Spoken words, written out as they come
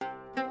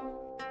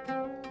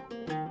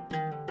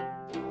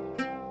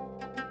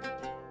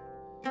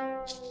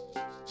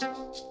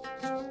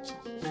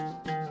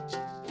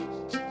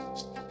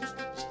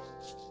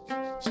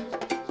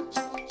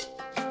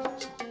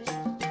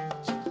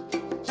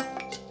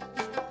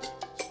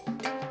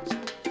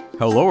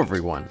Hello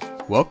everyone,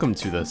 welcome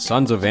to the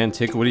Sons of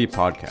Antiquity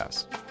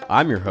podcast.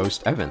 I'm your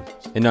host Evan,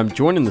 and I'm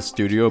joined in the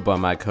studio by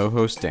my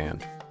co-host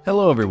Dan.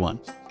 Hello everyone.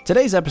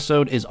 Today's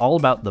episode is all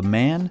about the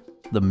man,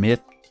 the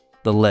myth,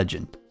 the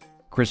legend,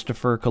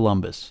 Christopher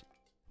Columbus.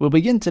 We'll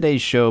begin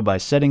today's show by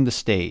setting the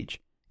stage,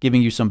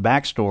 giving you some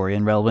backstory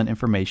and relevant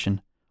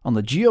information on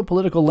the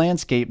geopolitical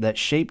landscape that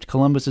shaped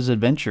Columbus's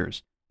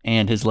adventures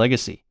and his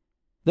legacy.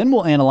 Then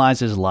we'll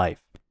analyze his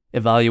life,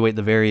 evaluate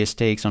the various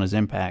takes on his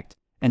impact,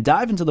 and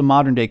dive into the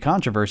modern-day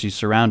controversies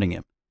surrounding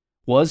him.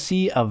 Was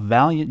he a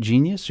valiant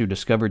genius who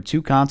discovered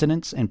two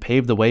continents and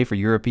paved the way for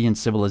European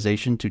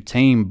civilization to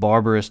tame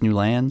barbarous new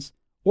lands?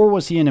 Or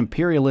was he an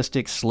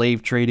imperialistic,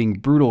 slave-trading,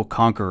 brutal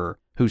conqueror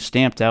who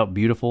stamped out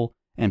beautiful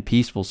and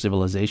peaceful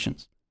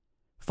civilizations?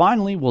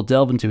 Finally, we'll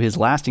delve into his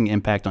lasting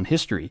impact on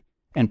history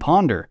and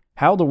ponder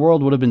how the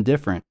world would have been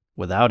different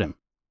without him.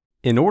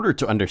 In order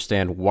to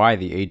understand why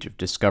the Age of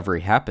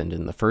Discovery happened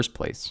in the first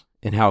place,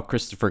 and how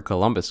Christopher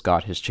Columbus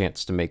got his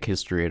chance to make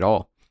history at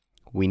all,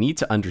 we need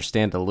to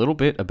understand a little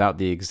bit about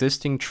the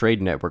existing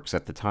trade networks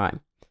at the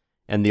time,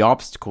 and the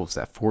obstacles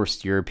that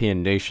forced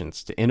European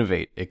nations to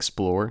innovate,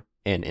 explore,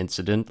 and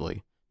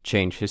incidentally,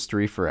 change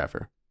history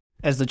forever.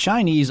 As the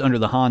Chinese under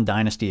the Han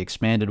Dynasty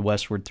expanded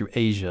westward through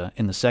Asia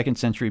in the 2nd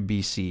century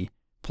BC,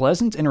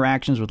 pleasant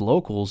interactions with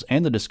locals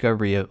and the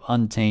discovery of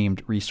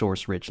untamed,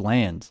 resource-rich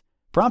lands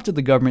prompted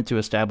the government to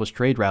establish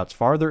trade routes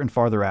farther and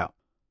farther out.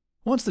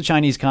 Once the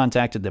Chinese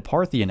contacted the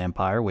Parthian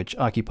Empire, which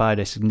occupied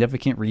a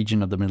significant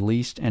region of the Middle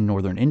East and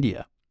northern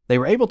India, they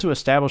were able to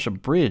establish a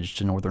bridge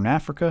to northern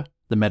Africa,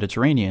 the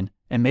Mediterranean,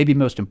 and maybe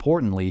most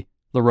importantly,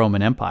 the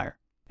Roman Empire.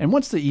 And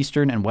once the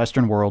eastern and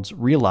western worlds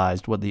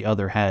realized what the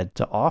other had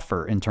to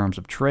offer in terms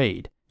of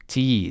trade,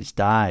 teas,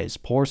 dyes,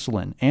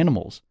 porcelain,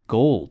 animals,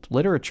 gold,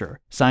 literature,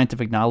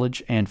 scientific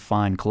knowledge, and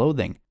fine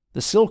clothing,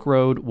 the Silk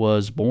Road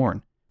was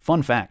born.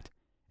 Fun fact.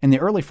 In the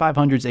early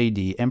 500s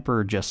AD,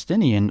 Emperor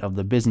Justinian of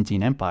the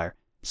Byzantine Empire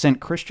sent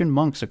Christian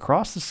monks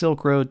across the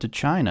Silk Road to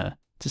China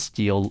to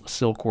steal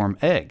silkworm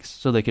eggs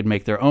so they could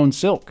make their own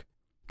silk.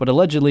 But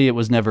allegedly it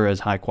was never as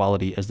high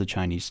quality as the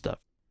Chinese stuff.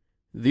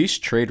 These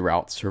trade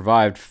routes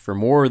survived for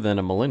more than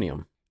a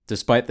millennium,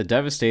 despite the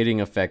devastating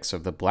effects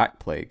of the Black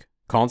Plague,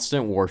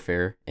 constant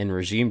warfare, and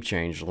regime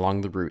change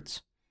along the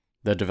routes,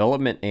 the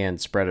development and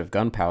spread of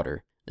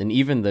gunpowder, and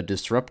even the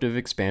disruptive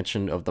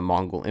expansion of the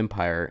Mongol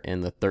Empire in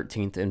the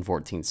 13th and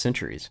 14th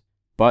centuries.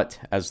 But,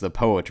 as the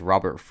poet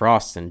Robert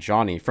Frost and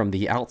Johnny from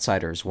The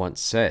Outsiders once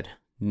said,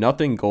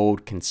 nothing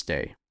gold can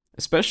stay,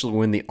 especially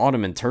when the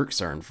Ottoman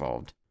Turks are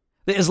involved.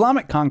 The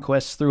Islamic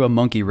conquests threw a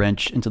monkey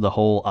wrench into the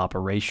whole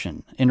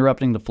operation,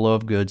 interrupting the flow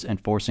of goods and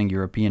forcing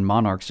European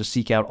monarchs to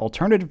seek out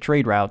alternative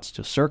trade routes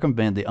to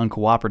circumvent the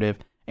uncooperative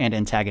and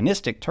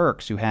antagonistic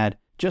Turks who had,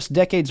 just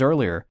decades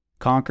earlier,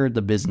 conquered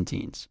the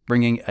Byzantines,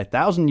 bringing a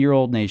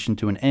 1,000-year-old nation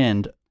to an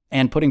end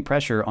and putting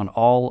pressure on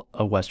all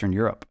of Western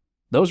Europe.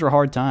 Those were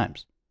hard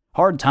times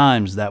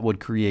that would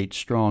create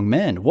strong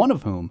men, one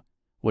of whom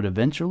would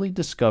eventually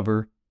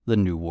discover the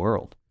New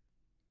World.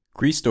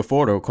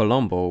 Cristoforo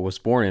Colombo was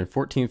born in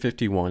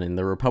 1451 in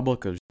the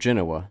Republic of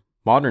Genoa,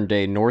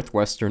 modern-day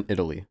northwestern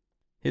Italy.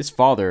 His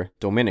father,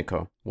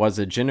 Domenico, was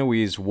a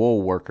Genoese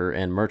wool worker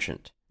and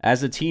merchant.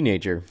 As a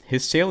teenager,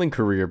 his sailing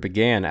career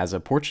began as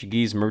a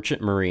Portuguese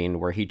merchant marine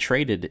where he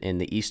traded in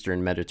the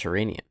eastern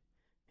Mediterranean.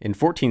 In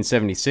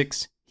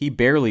 1476, he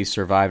barely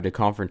survived a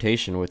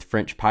confrontation with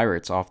French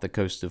pirates off the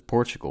coast of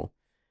Portugal,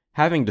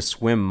 having to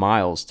swim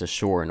miles to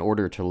shore in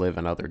order to live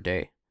another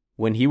day.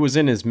 When he was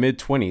in his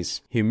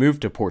mid-20s, he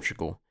moved to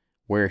Portugal,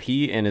 where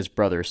he and his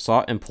brother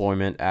sought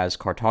employment as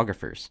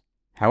cartographers.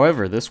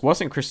 However, this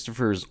wasn't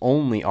Christopher's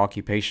only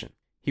occupation.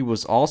 He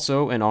was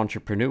also an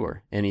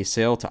entrepreneur, and he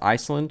sailed to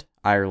Iceland,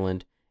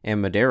 Ireland,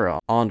 and Madeira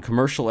on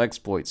commercial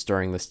exploits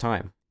during this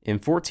time. In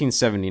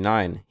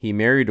 1479, he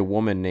married a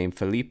woman named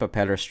Filipa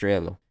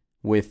Perestrello,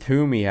 with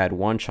whom he had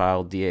one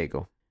child,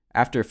 Diego.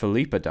 After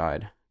Filipa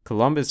died,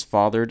 Columbus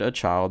fathered a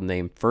child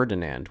named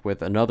Ferdinand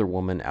with another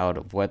woman out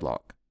of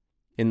wedlock.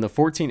 In the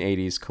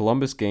 1480s,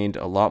 Columbus gained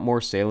a lot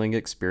more sailing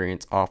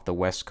experience off the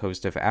west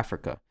coast of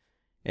Africa,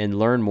 and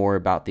learned more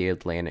about the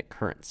Atlantic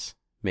currents,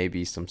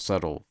 maybe some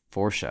subtle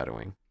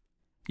foreshadowing.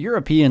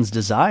 Europeans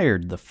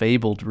desired the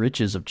fabled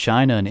riches of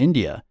China and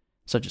India,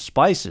 such as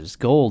spices,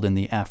 gold, and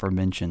the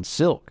aforementioned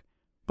silk.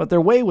 But their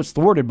way was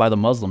thwarted by the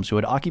Muslims who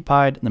had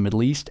occupied the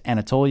Middle East,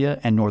 Anatolia,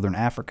 and northern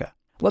Africa.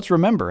 Let's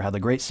remember how the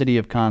great city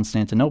of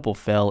Constantinople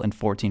fell in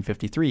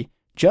 1453,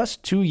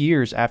 just 2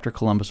 years after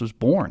Columbus was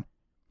born.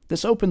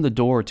 This opened the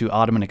door to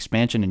Ottoman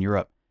expansion in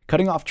Europe,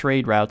 cutting off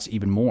trade routes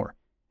even more.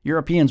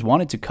 Europeans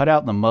wanted to cut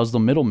out the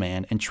Muslim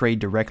middleman and trade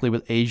directly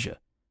with Asia.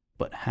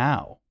 But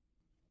how?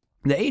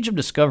 The Age of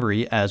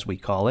Discovery, as we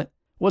call it,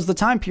 was the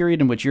time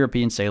period in which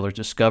European sailors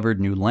discovered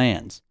new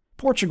lands.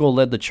 Portugal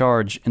led the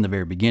charge in the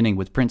very beginning,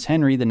 with Prince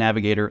Henry the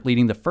Navigator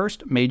leading the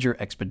first major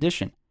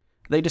expedition.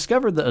 They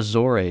discovered the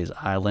Azores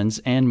Islands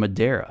and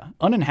Madeira,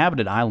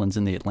 uninhabited islands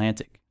in the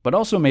Atlantic, but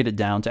also made it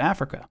down to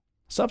Africa.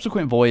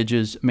 Subsequent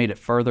voyages made it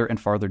further and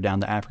farther down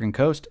the African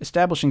coast,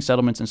 establishing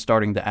settlements and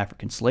starting the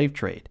African slave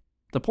trade.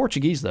 The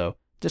Portuguese, though,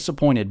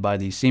 disappointed by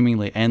the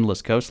seemingly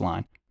endless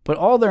coastline, put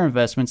all their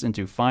investments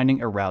into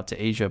finding a route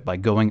to Asia by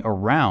going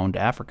around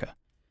Africa.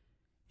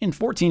 In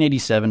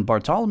 1487,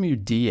 Bartholomew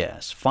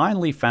Diaz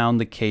finally found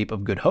the Cape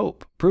of Good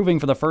Hope, proving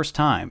for the first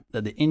time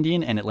that the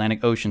Indian and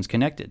Atlantic Oceans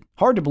connected.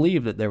 Hard to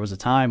believe that there was a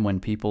time when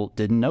people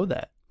didn't know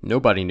that.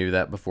 Nobody knew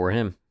that before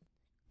him.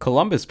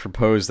 Columbus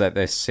proposed that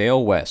they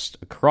sail west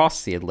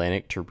across the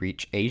Atlantic to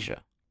reach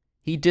Asia.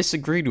 He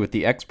disagreed with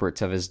the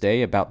experts of his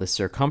day about the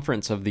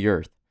circumference of the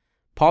Earth,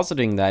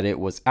 positing that it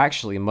was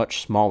actually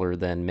much smaller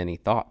than many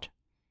thought.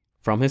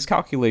 From his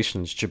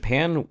calculations,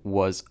 Japan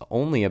was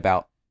only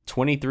about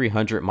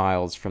 2,300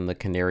 miles from the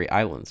Canary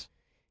Islands.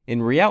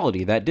 In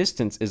reality, that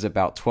distance is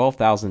about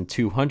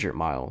 12,200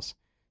 miles,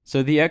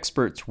 so the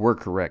experts were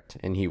correct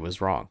and he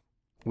was wrong.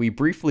 We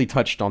briefly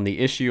touched on the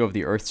issue of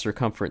the Earth's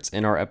circumference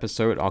in our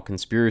episode on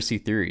conspiracy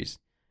theories.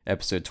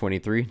 Episode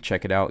 23,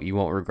 check it out, you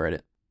won't regret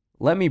it.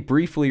 Let me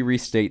briefly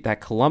restate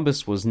that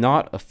Columbus was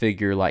not a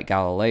figure like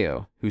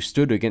Galileo, who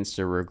stood against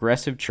a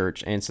regressive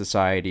church and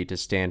society to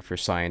stand for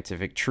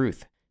scientific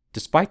truth.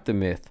 Despite the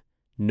myth,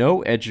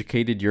 no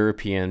educated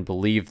European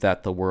believed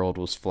that the world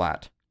was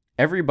flat.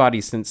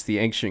 Everybody since the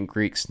ancient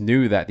Greeks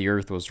knew that the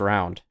Earth was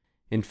round.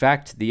 In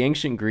fact, the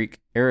ancient Greek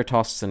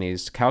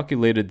Eratosthenes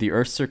calculated the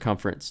Earth's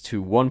circumference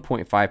to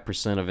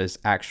 1.5% of its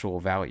actual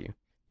value.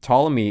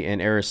 Ptolemy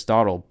and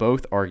Aristotle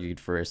both argued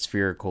for a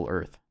spherical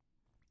Earth.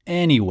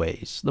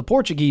 Anyways, the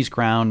Portuguese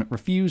crown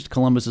refused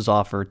Columbus's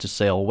offer to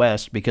sail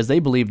west because they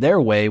believed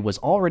their way was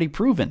already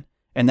proven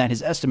and that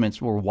his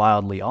estimates were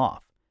wildly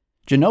off.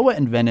 Genoa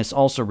and Venice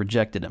also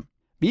rejected him.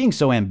 Being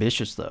so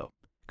ambitious, though,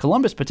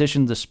 Columbus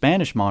petitioned the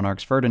Spanish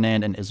monarchs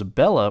Ferdinand and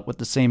Isabella with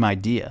the same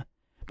idea,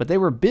 but they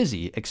were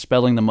busy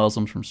expelling the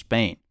Muslims from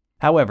Spain.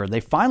 However, they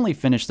finally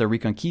finished their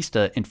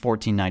Reconquista in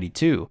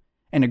 1492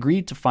 and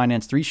agreed to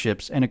finance 3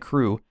 ships and a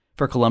crew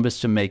for Columbus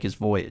to make his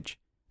voyage.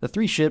 The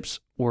 3 ships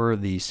were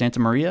the Santa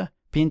Maria,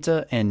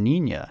 Pinta, and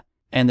Nina,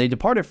 and they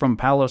departed from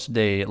Palos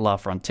de la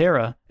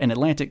Frontera, an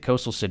Atlantic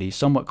coastal city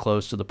somewhat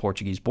close to the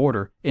Portuguese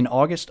border, in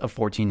August of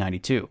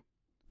 1492.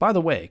 By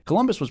the way,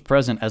 Columbus was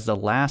present as the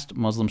last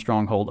Muslim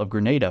stronghold of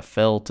Grenada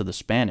fell to the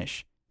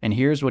Spanish, and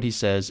here's what he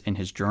says in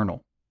his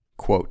journal.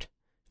 Quote,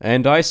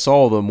 "And I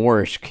saw the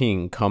Moorish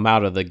king come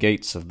out of the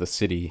gates of the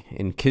city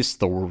and kiss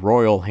the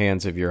royal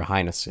hands of your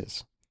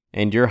highnesses.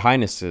 And your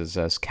highnesses,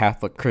 as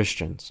Catholic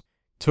Christians,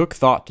 took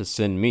thought to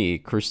send me,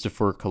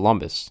 Christopher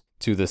Columbus,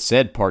 to the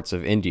said parts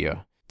of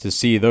India, to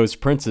see those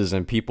princes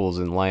and peoples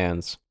and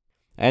lands,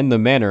 and the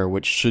manner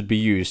which should be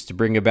used to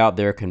bring about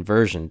their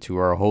conversion to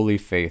our holy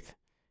faith,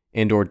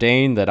 and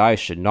ordained that I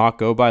should not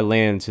go by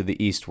land to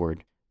the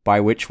eastward, by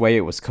which way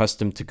it was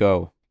custom to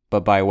go,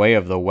 but by way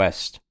of the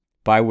west,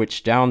 by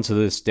which down to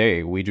this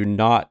day we do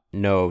not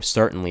know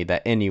certainly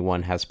that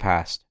anyone has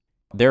passed.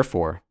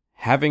 Therefore,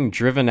 having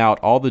driven out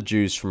all the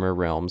Jews from our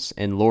realms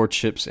and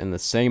lordships in the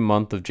same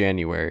month of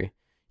January,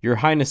 your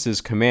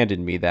highnesses commanded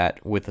me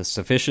that, with a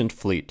sufficient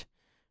fleet,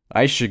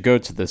 I should go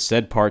to the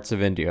said parts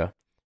of India,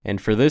 and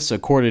for this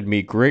accorded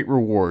me great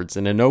rewards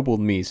and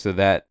ennobled me so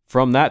that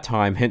from that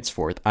time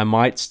henceforth I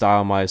might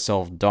style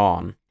myself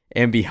Don,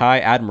 and be High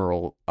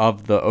Admiral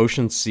of the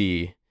Ocean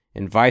Sea,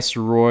 and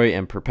Viceroy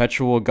and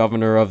perpetual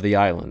Governor of the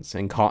islands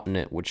and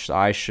continent which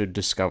I should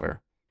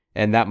discover,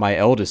 and that my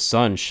eldest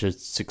son should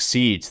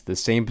succeed to the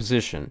same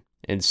position,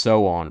 and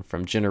so on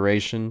from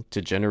generation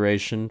to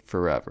generation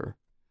forever."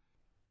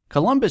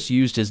 Columbus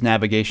used his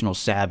navigational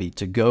savvy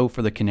to go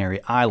for the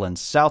Canary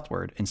Islands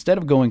southward instead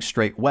of going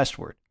straight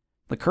westward.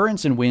 The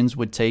currents and winds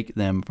would take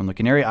them from the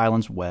Canary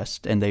Islands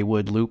west, and they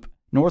would loop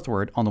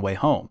northward on the way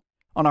home.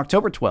 On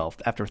October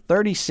 12th, after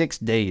 36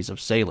 days of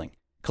sailing,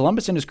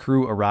 Columbus and his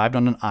crew arrived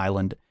on an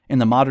island in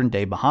the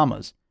modern-day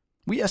Bahamas.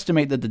 We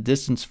estimate that the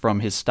distance from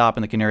his stop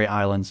in the Canary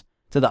Islands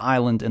to the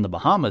island in the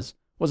Bahamas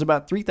was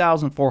about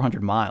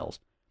 3,400 miles,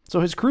 so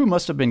his crew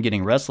must have been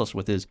getting restless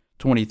with his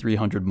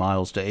 2,300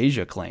 miles to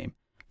Asia claim.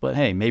 But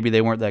hey, maybe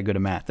they weren't that good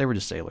at math, they were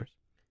just sailors.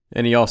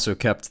 And he also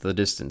kept the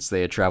distance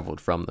they had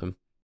traveled from them.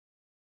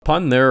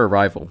 Upon their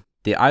arrival,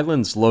 the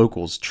island's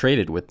locals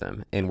traded with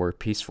them and were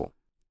peaceful.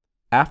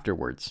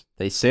 Afterwards,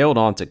 they sailed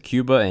on to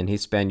Cuba and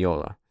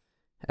Hispaniola.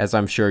 As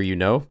I'm sure you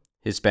know,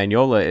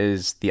 Hispaniola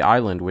is the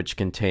island which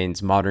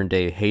contains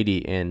modern-day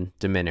Haiti and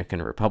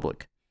Dominican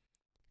Republic.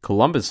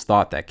 Columbus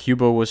thought that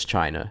Cuba was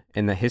China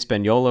and that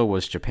Hispaniola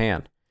was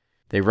Japan.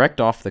 They wrecked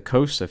off the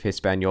coast of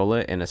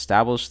Hispaniola and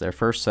established their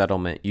first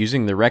settlement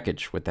using the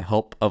wreckage with the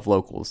help of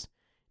locals,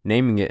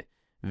 naming it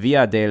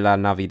Villa de la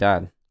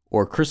Navidad,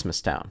 or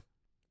Christmas Town.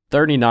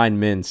 39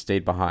 men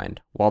stayed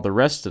behind, while the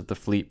rest of the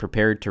fleet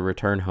prepared to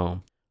return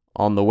home.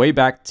 On the way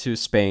back to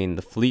Spain,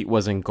 the fleet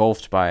was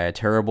engulfed by a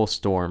terrible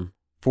storm,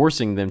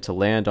 forcing them to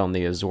land on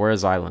the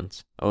Azores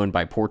Islands, owned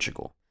by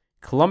Portugal.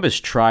 Columbus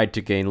tried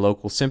to gain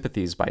local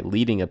sympathies by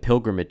leading a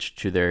pilgrimage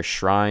to their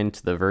shrine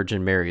to the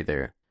Virgin Mary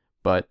there,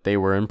 but they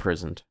were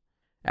imprisoned.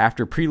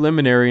 After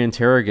preliminary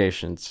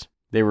interrogations,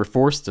 they were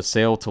forced to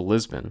sail to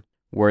Lisbon,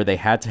 where they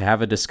had to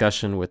have a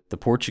discussion with the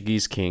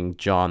Portuguese king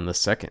John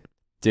II.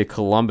 Did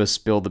Columbus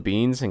spill the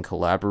beans and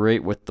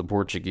collaborate with the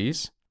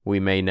Portuguese? We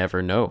may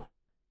never know.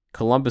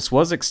 Columbus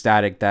was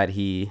ecstatic that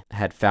he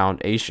had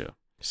found Asia,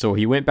 so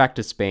he went back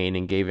to Spain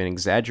and gave an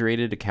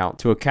exaggerated account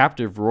to a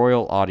captive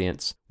royal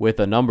audience with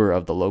a number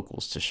of the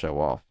locals to show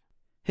off.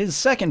 His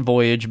second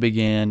voyage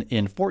began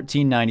in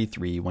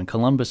 1493 when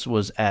Columbus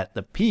was at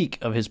the peak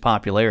of his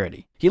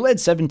popularity. He led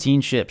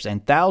 17 ships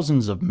and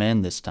thousands of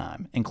men this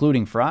time,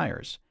 including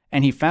friars,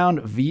 and he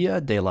found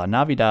Villa de la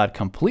Navidad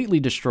completely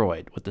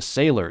destroyed, with the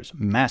sailors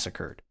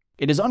massacred.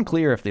 It is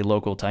unclear if the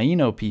local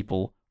Taino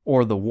people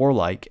or the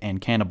warlike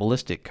and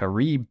cannibalistic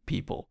Carib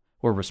people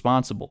were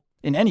responsible.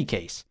 In any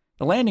case,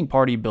 the landing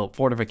party built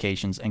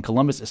fortifications and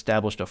Columbus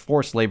established a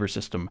forced labor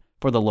system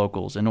for the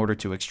locals in order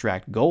to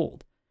extract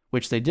gold,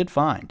 which they did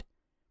find.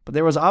 But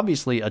there was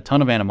obviously a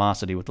ton of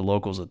animosity with the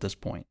locals at this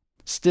point.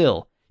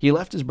 Still, he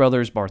left his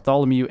brothers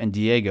Bartholomew and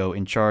Diego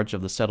in charge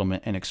of the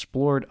settlement and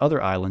explored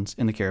other islands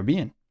in the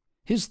Caribbean.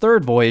 His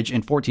third voyage in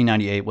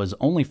 1498 was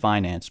only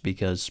financed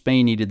because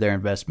Spain needed their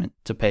investment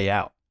to pay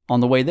out.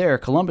 On the way there,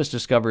 Columbus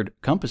discovered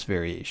compass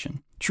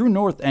variation. True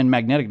north and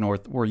magnetic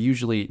north were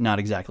usually not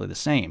exactly the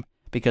same,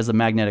 because the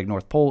magnetic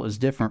North Pole is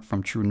different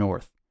from true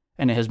north,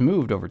 and it has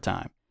moved over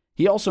time.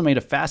 He also made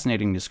a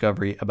fascinating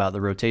discovery about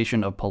the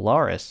rotation of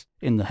Polaris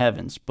in the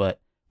heavens, but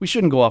we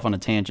shouldn't go off on a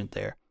tangent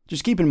there.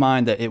 Just keep in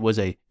mind that it was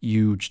a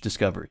huge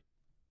discovery.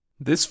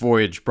 This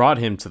voyage brought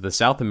him to the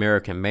South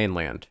American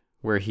mainland,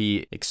 where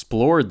he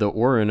explored the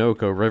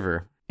Orinoco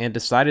River and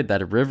decided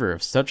that a river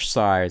of such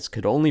size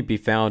could only be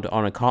found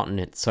on a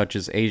continent such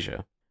as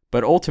Asia.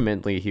 But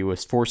ultimately he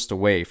was forced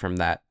away from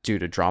that due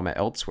to drama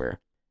elsewhere.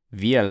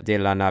 Villa de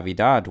la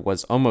Navidad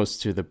was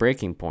almost to the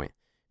breaking point,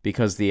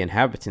 because the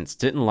inhabitants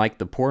didn't like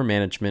the poor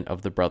management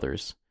of the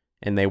brothers,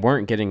 and they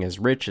weren't getting as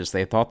rich as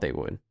they thought they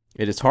would.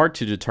 It is hard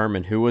to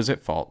determine who was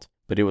at fault,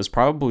 but it was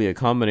probably a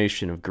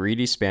combination of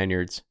greedy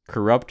Spaniards,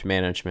 corrupt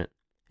management,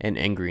 and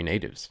angry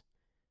natives.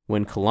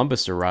 When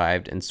Columbus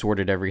arrived and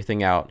sorted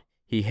everything out,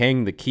 he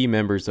hanged the key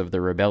members of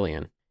the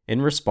rebellion.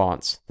 In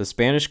response, the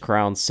Spanish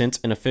crown sent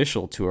an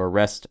official to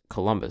arrest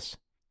Columbus.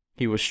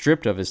 He was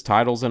stripped of his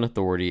titles and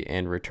authority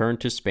and returned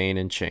to Spain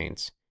in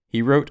chains.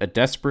 He wrote a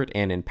desperate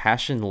and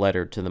impassioned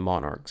letter to the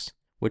monarchs,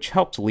 which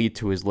helped lead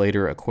to his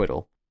later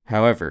acquittal.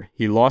 However,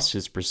 he lost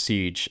his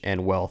prestige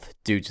and wealth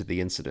due to the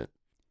incident.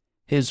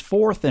 His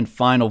fourth and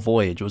final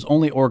voyage was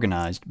only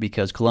organized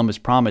because Columbus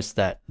promised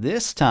that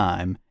this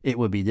time it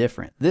would be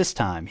different. This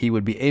time he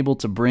would be able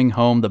to bring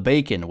home the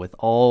bacon with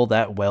all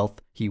that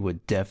wealth he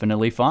would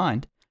definitely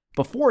find.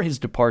 Before his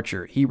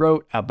departure, he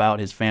wrote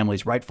about his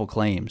family's rightful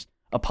claims,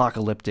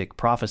 apocalyptic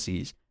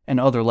prophecies, and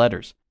other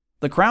letters.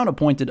 The crown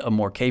appointed a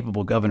more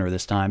capable governor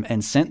this time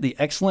and sent the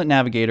excellent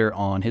navigator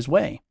on his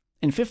way.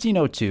 In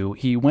 1502,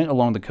 he went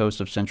along the coast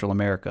of Central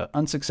America,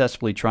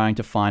 unsuccessfully trying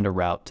to find a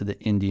route to the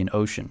Indian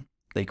Ocean.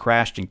 They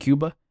crashed in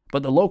Cuba,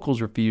 but the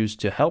locals refused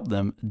to help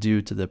them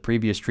due to the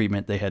previous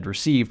treatment they had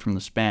received from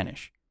the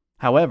Spanish.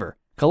 However,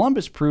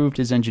 Columbus proved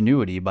his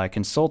ingenuity by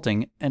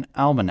consulting an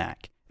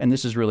almanac, and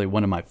this is really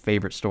one of my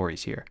favorite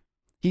stories here.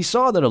 He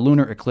saw that a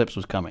lunar eclipse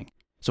was coming,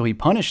 so he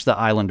punished the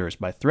islanders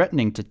by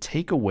threatening to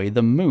take away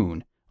the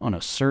moon on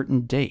a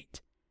certain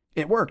date.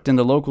 It worked, and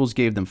the locals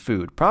gave them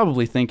food,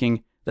 probably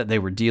thinking that they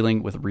were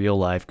dealing with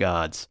real-life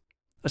gods.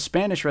 A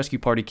Spanish rescue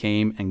party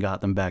came and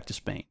got them back to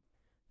Spain.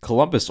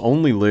 Columbus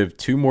only lived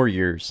 2 more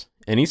years,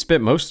 and he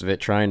spent most of it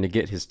trying to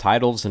get his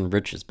titles and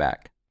riches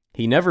back.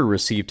 He never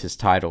received his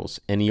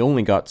titles, and he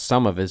only got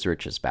some of his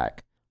riches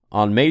back.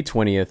 On May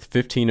 20th,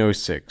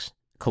 1506,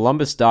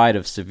 Columbus died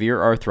of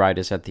severe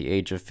arthritis at the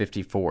age of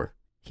 54.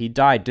 He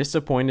died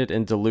disappointed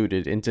and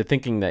deluded into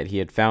thinking that he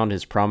had found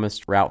his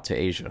promised route to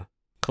Asia.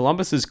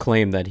 Columbus's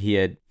claim that he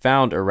had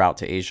found a route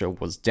to Asia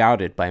was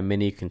doubted by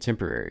many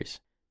contemporaries.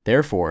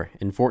 Therefore,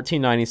 in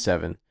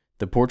 1497,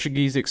 the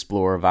Portuguese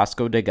explorer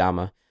Vasco da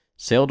Gama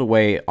sailed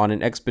away on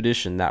an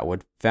expedition that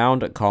would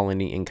found a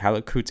colony in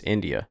Calicut,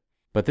 India,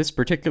 but this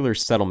particular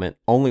settlement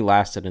only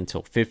lasted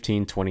until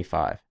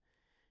 1525.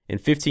 In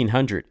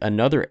 1500,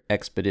 another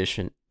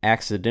expedition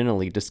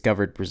accidentally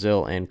discovered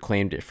Brazil and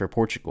claimed it for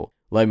Portugal.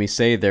 Let me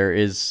say there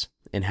is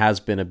and has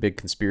been a big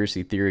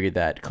conspiracy theory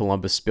that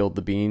Columbus spilled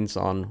the beans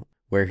on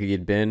where he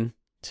had been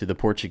to the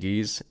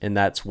Portuguese, and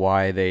that's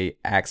why they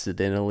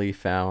accidentally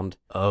found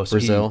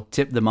Brazil. He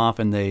tipped them off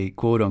and they,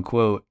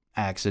 quote-unquote,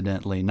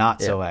 accidentally,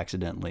 not so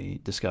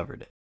accidentally,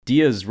 discovered it.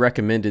 Diaz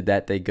recommended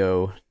that they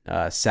go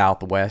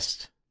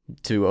southwest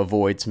to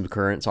avoid some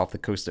currents off the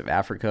coast of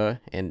Africa,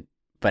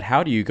 but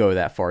how do you go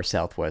that far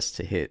southwest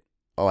to hit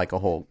like a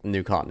whole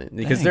new continent?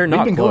 Because they're not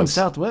We've been close. going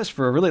southwest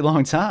for a really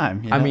long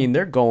time. I mean,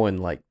 they're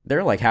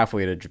like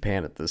halfway to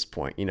Japan at this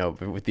point,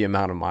 with the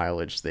amount of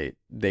mileage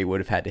they would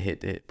have had to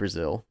hit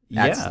Brazil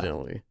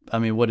accidentally. I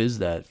mean, what is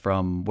that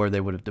from where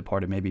they would have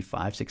departed? Maybe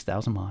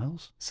 5,000-6,000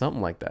 miles?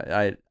 Something like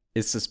that.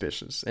 It's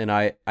suspicious, and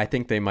I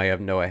think they might have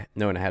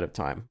known ahead of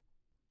time.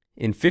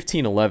 In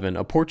 1511,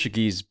 a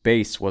Portuguese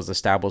base was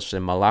established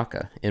in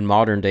Malacca, in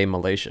modern-day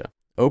Malaysia,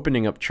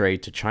 opening up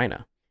trade to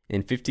China.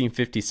 In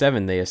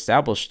 1557, they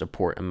established a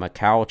port in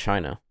Macau,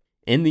 China.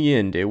 In the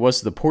end, it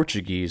was the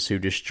Portuguese who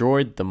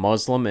destroyed the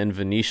Muslim and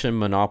Venetian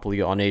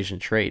monopoly on Asian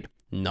trade,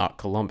 not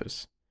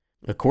Columbus.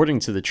 According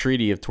to the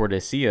Treaty of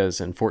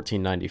Tordesillas in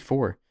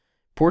 1494,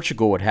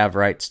 Portugal would have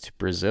rights to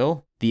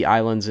Brazil, the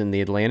islands in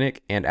the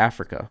Atlantic, and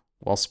Africa,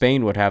 while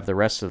Spain would have the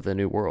rest of the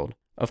New World.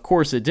 Of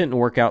course, it didn't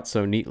work out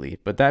so neatly,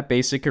 but that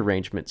basic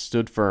arrangement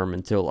stood firm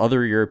until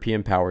other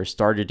European powers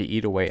started to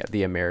eat away at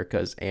the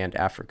Americas and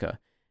Africa.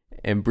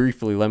 And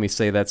briefly, let me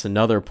say that's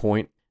another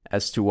point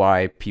as to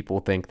why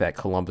people think that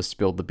Columbus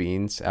spilled the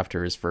beans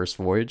after his first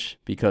voyage,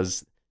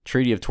 because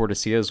Treaty of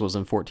Tordesillas was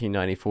in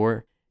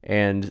 1494,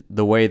 and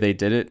the way they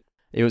did it,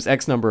 it was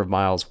X number of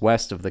miles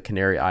west of the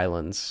Canary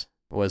Islands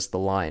was the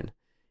line.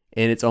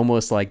 And it's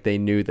almost like they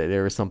knew that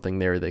there was something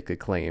there they could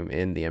claim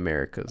in the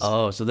Americas.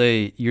 Oh, so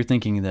you're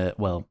thinking that,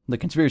 well, the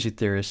conspiracy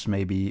theorists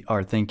maybe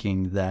are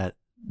thinking that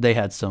they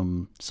had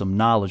some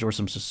knowledge or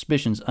some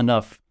suspicions,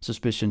 enough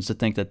suspicions to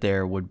think that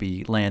there would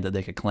be land that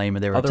they could claim,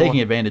 and they were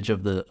taking advantage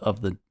of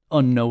the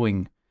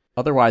unknowing.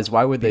 Otherwise,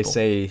 why would they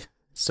say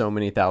so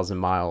many thousand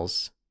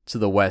miles to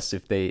the west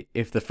if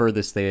the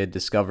furthest they had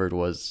discovered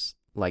was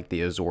like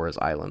the Azores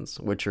Islands,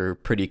 which are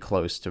pretty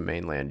close to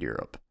mainland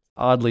Europe?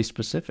 Oddly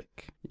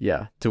specific.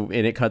 Yeah, and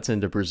it cuts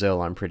into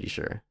Brazil, I'm pretty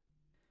sure.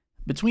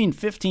 Between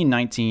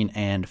 1519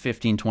 and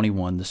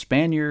 1521, the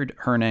Spaniard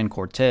Hernán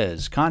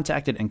Cortés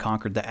contacted and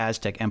conquered the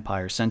Aztec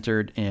Empire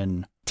centered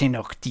in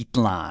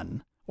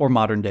Tenochtitlan, or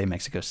modern-day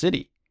Mexico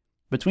City.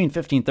 Between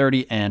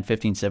 1530 and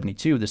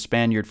 1572, the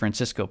Spaniard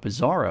Francisco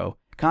Pizarro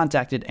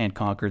contacted and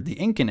conquered the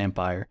Incan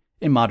Empire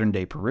in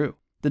modern-day Peru.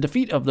 The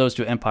defeat of those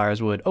two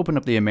empires would open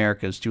up the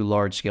Americas to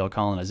large-scale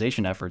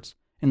colonization efforts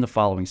in the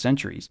following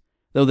centuries,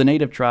 though the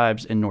native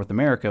tribes in North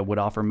America would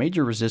offer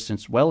major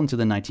resistance well into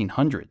the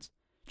 1900s.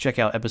 Check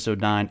out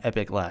Episode 9,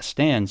 Epic Last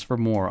Stands, for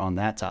more on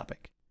that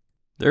topic.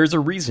 There's a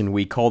reason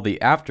we call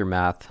the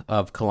aftermath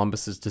of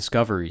Columbus's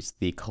discoveries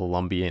the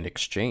Columbian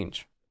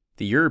Exchange.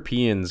 The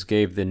Europeans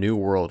gave the New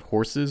World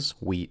horses,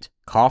 wheat,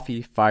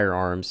 coffee,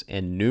 firearms,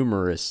 and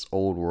numerous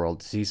Old World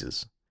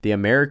diseases. The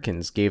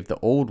Americans gave the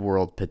Old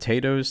World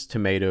potatoes,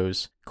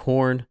 tomatoes,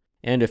 corn,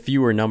 and a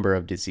fewer number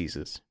of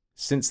diseases.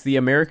 Since the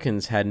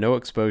Americans had no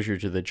exposure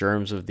to the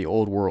germs of the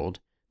Old World,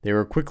 they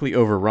were quickly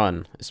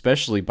overrun,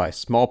 especially by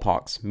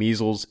smallpox,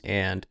 measles,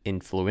 and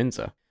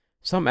influenza.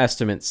 Some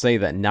estimates say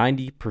that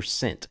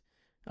 90%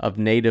 of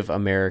Native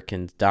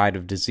Americans died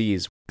of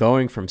disease,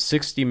 going from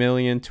 60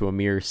 million to a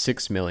mere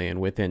 6 million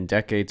within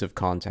decades of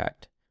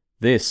contact.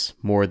 This,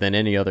 more than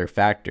any other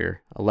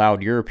factor,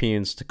 allowed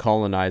Europeans to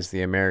colonize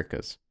the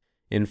Americas.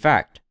 In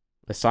fact,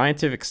 a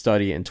scientific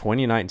study in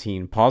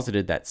 2019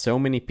 posited that so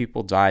many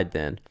people died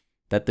then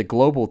that the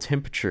global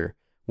temperature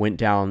went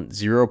down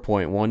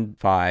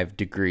 0.15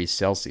 degrees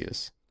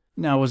Celsius.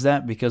 Now, was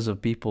that because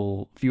of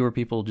fewer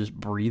people just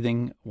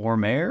breathing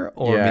warm air,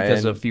 or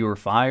because of fewer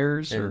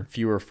fires, or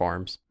fewer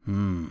farms?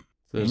 So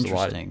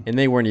interesting. And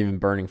they weren't even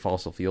burning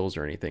fossil fuels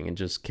or anything, and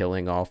just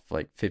killing off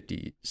like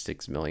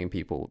 56 million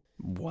people.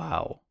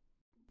 Wow.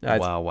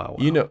 Wow.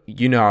 You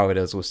know how it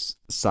is with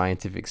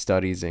scientific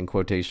studies in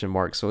quotation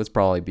marks, so it's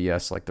probably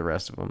BS like the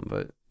rest of them,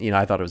 but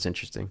I thought it was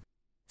interesting.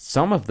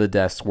 Some of the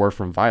deaths were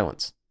from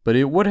violence, but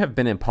it would have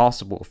been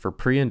impossible for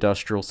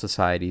pre-industrial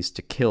societies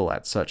to kill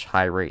at such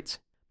high rates.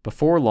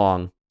 Before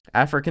long,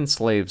 African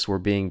slaves were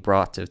being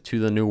brought to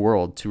the New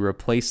World to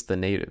replace the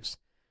natives,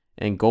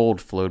 and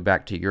gold flowed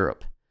back to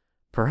Europe,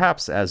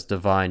 perhaps as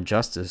divine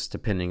justice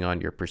depending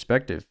on your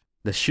perspective.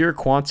 The sheer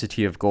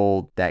quantity of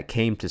gold that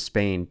came to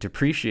Spain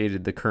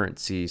depreciated the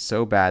currency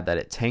so bad that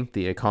it tanked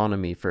the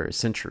economy for a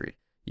century.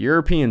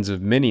 Europeans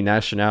of many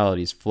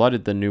nationalities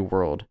flooded the New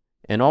World,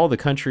 and all the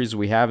countries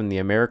we have in the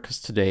Americas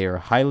today are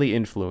highly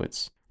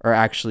influenced, or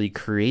actually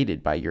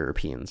created by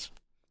Europeans.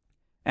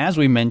 As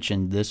we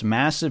mentioned, this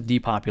massive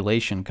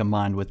depopulation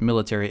combined with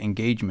military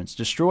engagements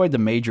destroyed the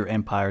major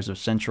empires of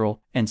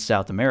Central and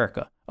South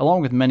America,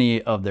 along with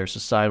many of their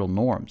societal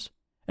norms.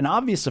 An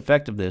obvious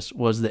effect of this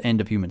was the end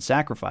of human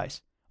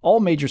sacrifice. All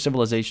major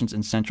civilizations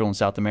in Central and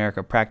South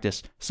America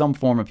practiced some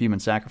form of human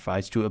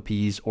sacrifice to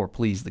appease or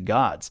please the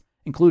gods,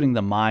 including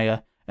the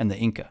Maya and the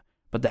Inca.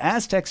 But the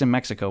Aztecs in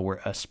Mexico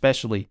were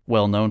especially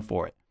well known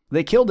for it.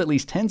 They killed at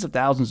least tens of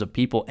thousands of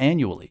people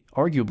annually,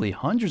 arguably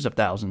hundreds of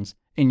thousands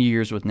in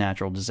years with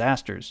natural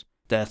disasters,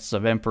 deaths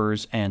of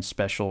emperors, and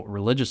special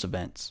religious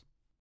events.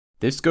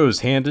 This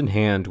goes hand in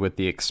hand with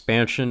the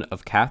expansion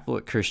of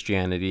Catholic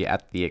Christianity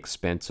at the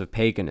expense of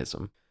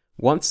paganism.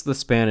 Once the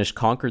Spanish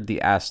conquered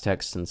the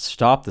Aztecs and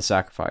stopped the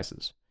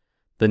sacrifices,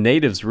 the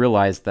natives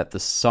realized that the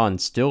sun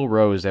still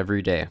rose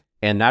every day,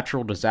 and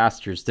natural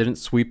disasters didn't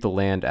sweep the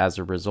land as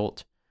a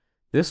result.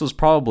 This was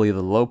probably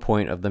the low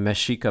point of the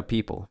Mexica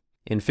people.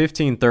 In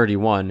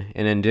 1531,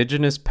 an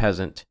indigenous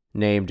peasant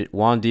named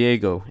Juan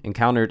Diego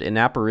encountered an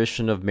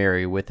apparition of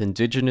Mary with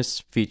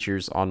indigenous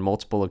features on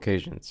multiple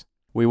occasions.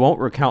 We won't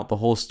recount the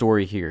whole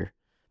story here,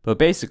 but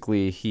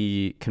basically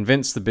he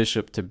convinced the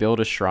bishop to build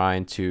a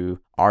shrine to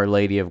Our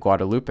Lady of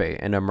Guadalupe,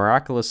 and a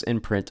miraculous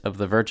imprint of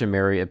the Virgin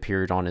Mary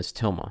appeared on his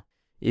tilma.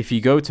 If you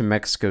go to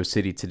Mexico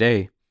City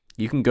today,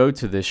 you can go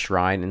to this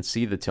shrine and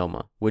see the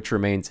tilma, which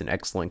remains in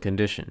excellent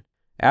condition.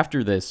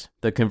 After this,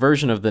 the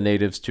conversion of the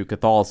natives to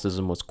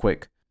Catholicism was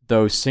quick,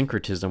 though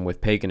syncretism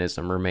with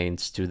paganism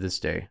remains to this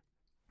day.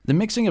 The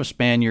mixing of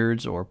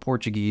Spaniards or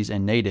Portuguese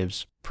and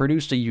natives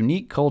produced a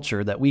unique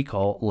culture that we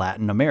call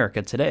Latin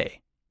America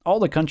today.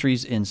 All the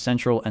countries in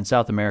Central and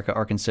South America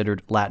are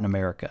considered Latin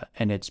America,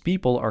 and its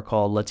people are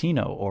called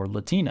Latino or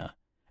Latina.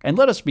 And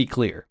let us be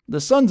clear, the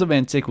Sons of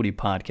Antiquity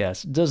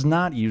podcast does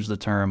not use the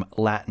term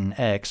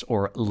Latinx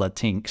or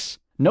Latinx.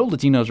 No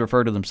Latinos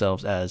refer to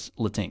themselves as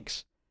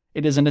Latinx.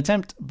 It is an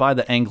attempt by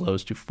the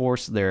Anglos to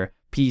force their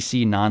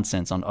PC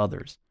nonsense on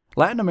others.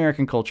 Latin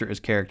American culture is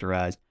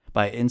characterized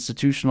by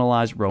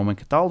institutionalized Roman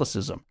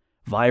Catholicism,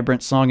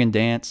 vibrant song and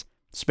dance,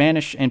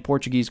 Spanish and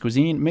Portuguese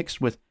cuisine mixed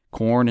with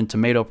corn and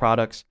tomato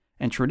products,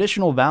 and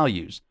traditional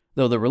values,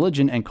 though the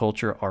religion and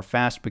culture are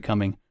fast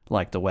becoming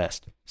like the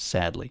West,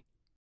 sadly.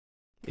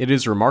 It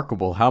is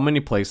remarkable how many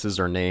places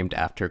are named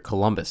after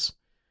Columbus.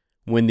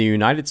 When the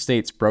United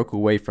States broke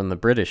away from the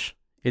British,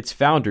 its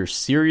founders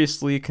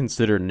seriously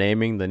considered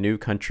naming the new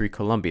country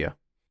Columbia.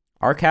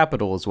 Our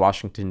capital is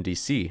Washington,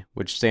 D.C.,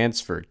 which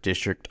stands for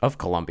District of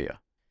Columbia.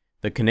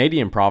 The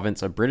Canadian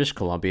province of British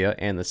Columbia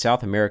and the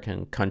South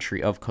American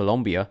country of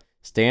Colombia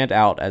stand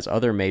out as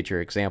other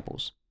major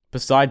examples.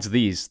 Besides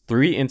these,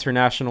 3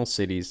 international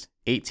cities,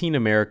 18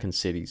 American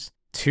cities,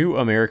 2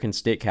 American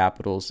state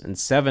capitals, and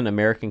 7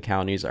 American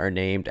counties are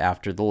named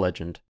after the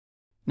legend.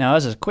 Now,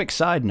 as a quick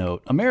side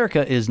note,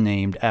 America is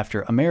named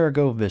after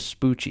Amerigo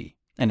Vespucci,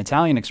 an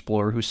Italian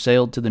explorer who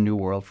sailed to the New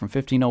World from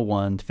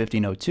 1501 to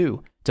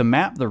 1502 to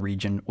map the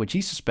region which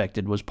he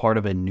suspected was part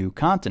of a new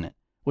continent,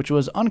 which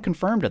was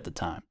unconfirmed at the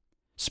time.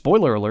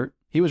 Spoiler alert,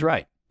 he was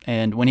right,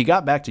 and when he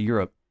got back to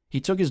Europe, he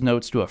took his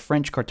notes to a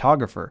French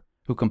cartographer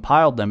who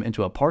compiled them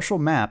into a partial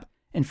map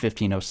in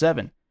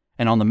 1507,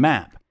 and on the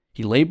map,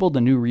 he labeled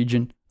the new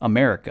region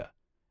America,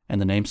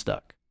 and the name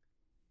stuck.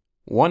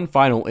 One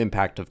final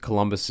impact of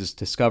Columbus's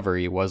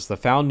discovery was the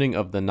founding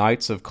of the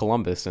Knights of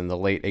Columbus in the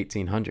late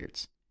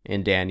 1800s.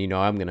 And Dan, you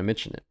know I'm going to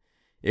mention it.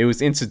 It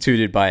was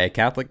instituted by a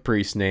Catholic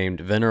priest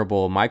named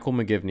Venerable Michael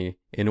McGivney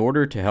in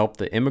order to help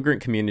the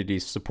immigrant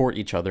communities support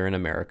each other in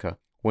America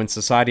when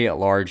society at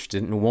large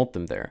didn't want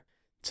them there.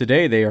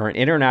 Today, they are an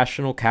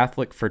international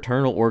Catholic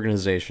fraternal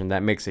organization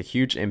that makes a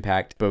huge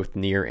impact both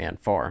near and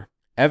far.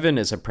 Evan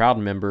is a proud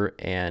member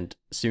and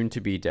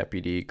soon-to-be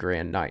Deputy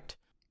Grand Knight.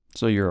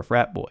 So you're a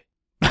frat boy.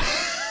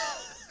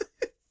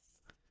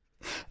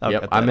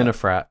 Yep, I'm in a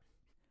frat.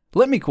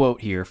 Let me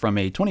quote here from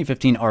a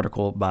 2015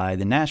 article by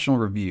the National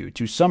Review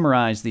to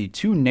summarize the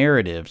 2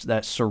 narratives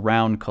that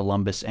surround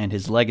Columbus and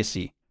his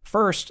legacy.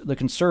 First, the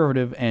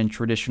conservative and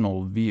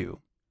traditional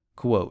view.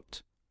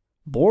 Quote,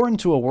 born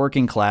to a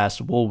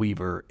working-class wool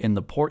weaver in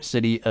the port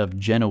city of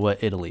Genoa,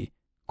 Italy,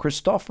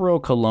 Cristoforo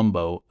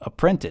Colombo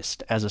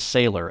apprenticed as a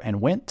sailor and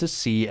went to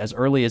sea as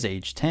early as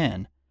age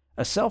 10.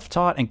 A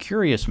self-taught and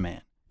curious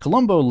man,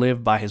 Colombo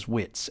lived by his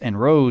wits and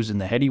rose in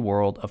the heady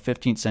world of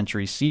 15th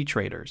century sea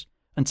traders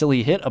until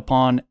he hit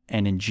upon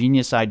an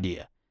ingenious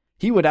idea.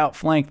 He would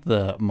outflank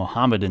the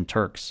Mohammedan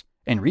Turks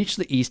and reach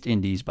the East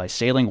Indies by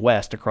sailing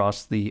west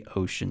across the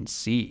ocean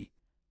sea.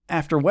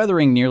 After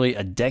weathering nearly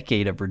a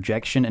decade of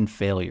rejection and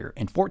failure,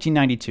 in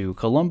 1492,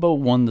 Colombo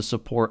won the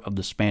support of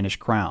the Spanish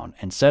crown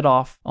and set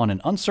off on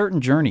an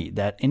uncertain journey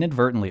that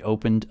inadvertently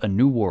opened a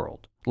new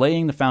world,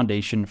 laying the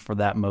foundation for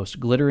that most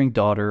glittering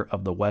daughter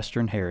of the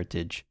Western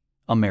heritage,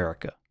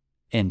 America.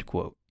 End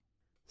quote.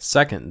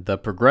 Second, the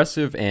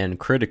progressive and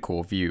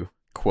critical view.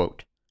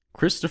 Quote,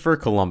 Christopher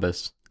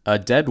Columbus, a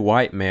dead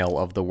white male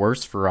of the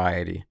worst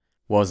variety,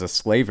 was a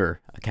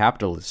slaver, a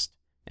capitalist,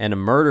 and a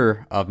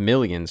murderer of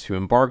millions who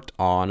embarked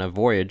on a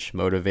voyage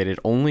motivated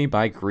only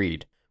by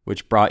greed,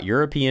 which brought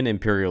European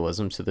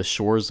imperialism to the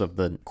shores of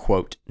the,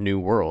 quote, New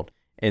World,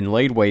 and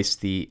laid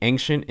waste the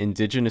ancient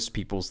indigenous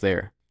peoples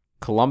there.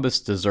 Columbus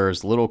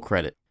deserves little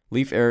credit.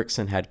 Leif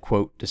Erikson had,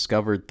 quote,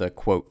 discovered the,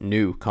 quote,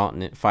 new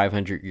continent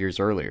 500 years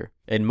earlier,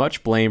 and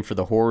much blame for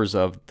the horrors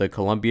of the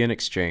Columbian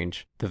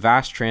Exchange, the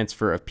vast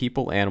transfer of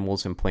people,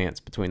 animals, and plants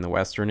between the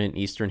western and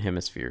eastern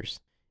hemispheres.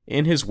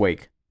 In his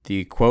wake,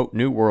 the, quote,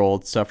 New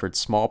World suffered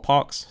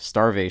smallpox,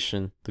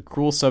 starvation, the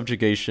cruel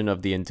subjugation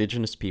of the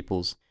indigenous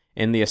peoples,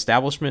 and the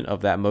establishment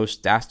of that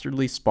most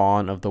dastardly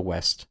spawn of the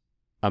West,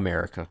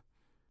 America.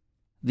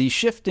 The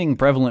shifting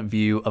prevalent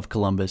view of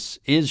Columbus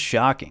is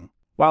shocking.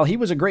 While he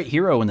was a great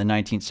hero in the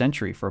 19th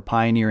century for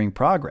pioneering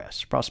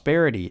progress,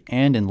 prosperity,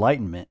 and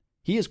enlightenment,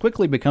 he is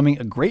quickly becoming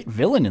a great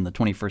villain in the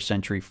 21st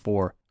century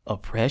for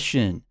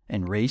oppression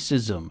and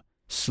racism,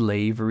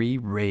 slavery,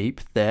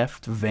 rape,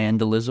 theft,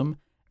 vandalism,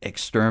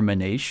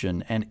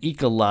 extermination, and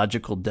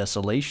ecological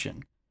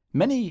desolation.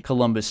 Many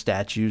Columbus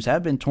statues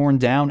have been torn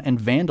down and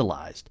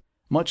vandalized,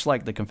 much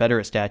like the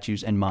Confederate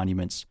statues and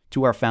monuments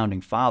to our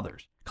founding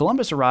fathers.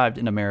 Columbus arrived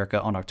in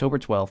America on October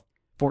 12,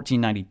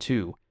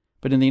 1492,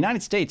 but in the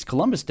United States,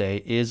 Columbus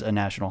Day is a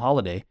national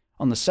holiday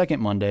on the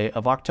second Monday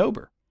of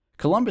October.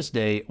 Columbus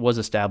Day was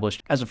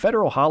established as a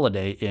federal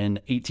holiday in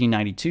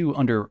 1892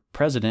 under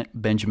President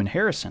Benjamin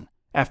Harrison,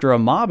 after a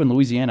mob in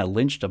Louisiana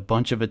lynched a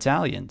bunch of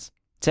Italians.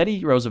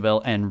 Teddy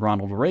Roosevelt and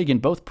Ronald Reagan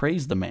both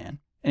praised the man.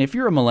 And if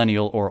you're a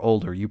millennial or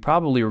older, you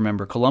probably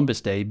remember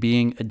Columbus Day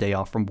being a day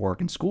off from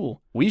work and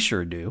school. We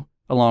sure do.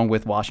 along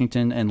with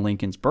Washington and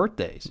Lincoln's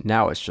birthdays.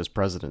 Now it's just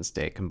President's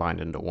Day combined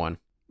into one.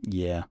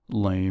 Yeah,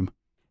 lame.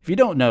 If you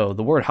don't know,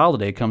 the word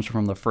holiday comes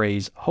from the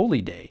phrase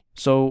holy day.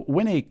 So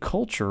when a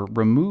culture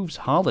removes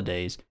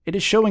holidays, it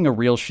is showing a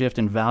real shift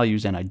in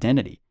values and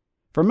identity.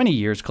 For many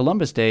years,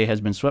 Columbus Day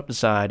has been swept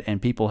aside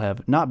and people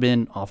have not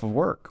been off of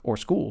work or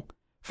school.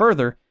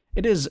 Further,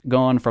 it has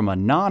gone from a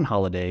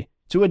non-holiday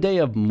to a day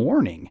of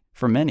mourning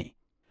for many.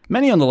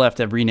 Many on the left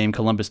have renamed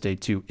Columbus Day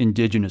to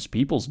Indigenous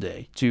Peoples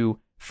Day to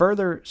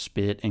further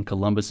spit in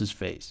Columbus's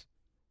face.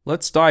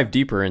 Let's dive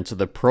deeper into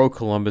the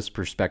pro-Columbus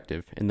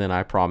perspective, and then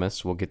I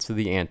promise we'll get to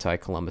the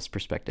anti-Columbus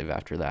perspective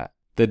after that.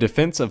 The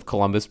defense of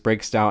Columbus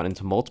breaks down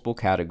into multiple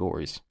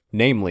categories,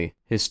 namely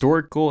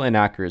historical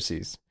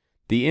inaccuracies,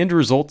 the end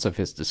results of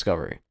his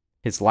discovery,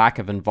 his lack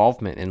of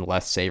involvement in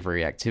less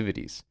savory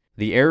activities,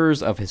 the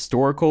errors of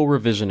historical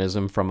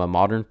revisionism from a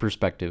modern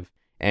perspective,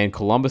 and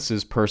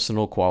Columbus's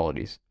personal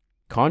qualities.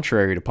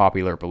 Contrary to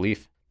popular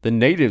belief, the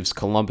natives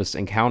Columbus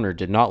encountered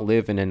did not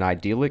live in an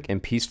idyllic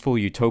and peaceful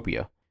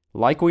utopia.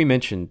 Like we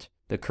mentioned,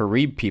 the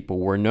Carib people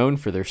were known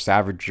for their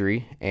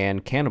savagery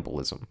and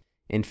cannibalism.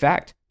 In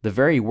fact, the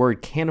very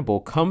word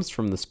cannibal comes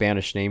from the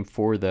Spanish name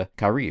for the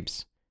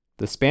Caribs.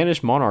 The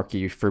Spanish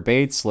monarchy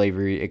forbade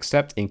slavery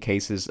except in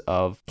cases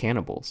of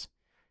cannibals.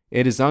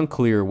 It is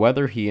unclear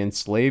whether he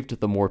enslaved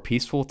the more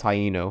peaceful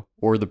Taino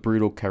or the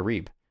brutal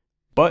Carib,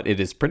 but it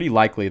is pretty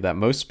likely that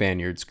most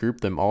Spaniards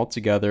grouped them all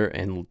together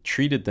and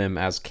treated them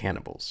as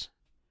cannibals.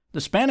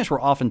 The Spanish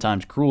were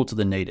oftentimes cruel to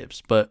the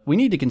natives, but we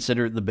need to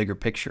consider the bigger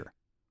picture.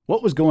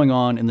 What was going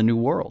on in the New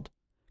World?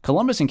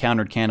 Columbus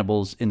encountered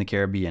cannibals in the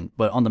Caribbean,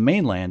 but on the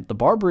mainland, the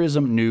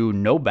barbarism knew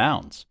no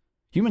bounds.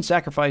 Human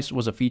sacrifice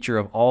was a feature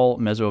of all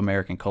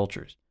Mesoamerican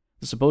cultures.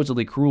 The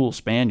supposedly cruel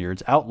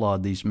Spaniards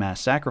outlawed these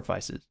mass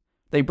sacrifices.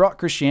 They brought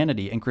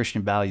Christianity and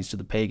Christian values to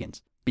the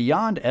pagans.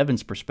 Beyond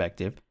Evan's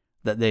perspective,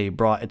 that they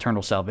brought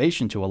eternal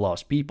salvation to a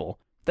lost people,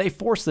 they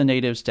forced the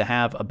natives to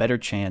have a better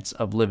chance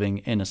of living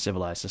in a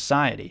civilized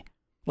society.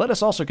 Let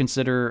us also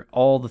consider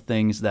all the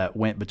things that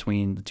went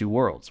between the two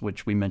worlds,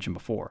 which we mentioned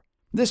before.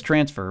 This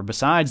transfer,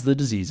 besides the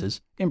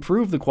diseases,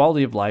 improved the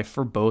quality of life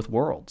for both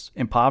worlds.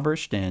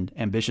 Impoverished and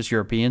ambitious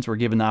Europeans were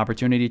given the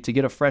opportunity to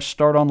get a fresh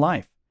start on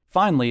life.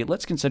 Finally,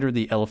 let's consider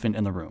the elephant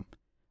in the room,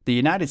 the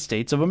United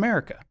States of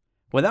America.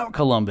 Without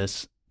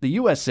Columbus, the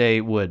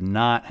USA would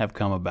not have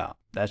come about.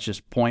 That's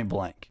just point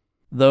blank.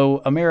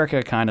 Though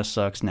America kind of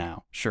sucks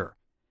now, sure.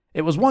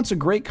 It was once a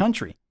great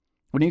country.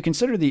 When you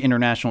consider the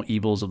international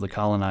evils of the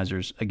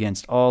colonizers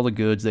against all the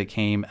goods that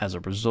came as a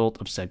result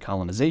of said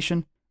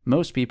colonization,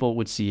 most people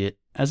would see it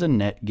as a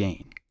net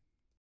gain.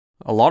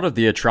 A lot of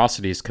the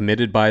atrocities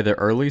committed by the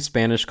early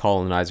Spanish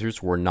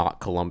colonizers were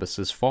not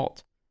Columbus's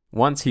fault.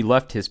 Once he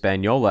left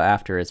Hispaniola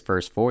after his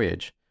first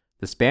voyage,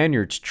 the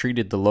Spaniards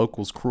treated the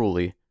locals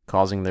cruelly,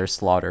 causing their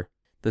slaughter.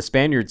 The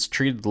Spaniards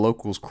treated the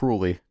locals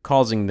cruelly,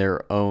 causing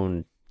their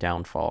own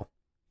downfall.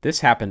 This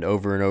happened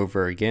over and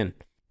over again.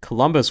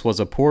 Columbus was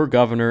a poor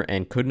governor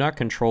and could not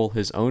control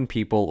his own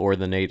people or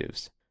the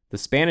natives. The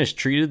Spanish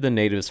treated the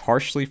natives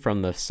harshly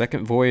from the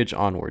second voyage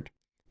onward,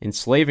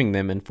 enslaving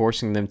them and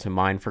forcing them to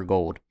mine for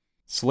gold.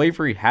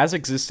 Slavery has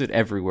existed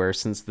everywhere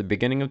since the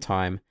beginning of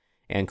time,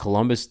 and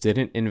Columbus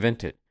didn't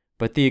invent it.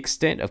 But the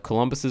extent of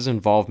Columbus's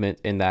involvement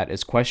in that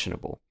is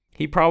questionable.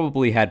 He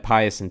probably had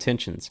pious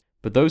intentions,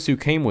 but those who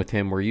came with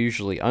him were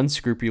usually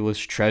unscrupulous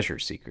treasure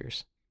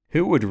seekers.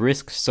 Who would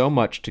risk so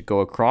much to go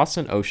across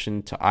an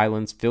ocean to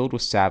islands filled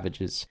with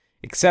savages,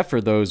 except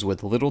for those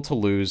with little to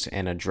lose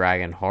and a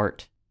dragon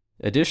heart?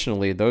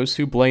 Additionally, those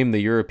who blame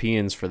the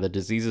Europeans for the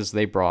diseases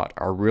they brought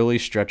are really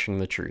stretching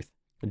the truth.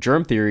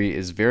 Germ theory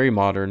is very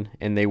modern,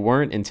 and they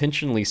weren't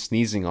intentionally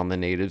sneezing on the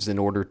natives in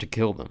order to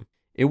kill them.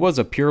 It was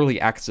a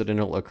purely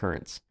accidental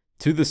occurrence.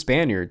 To the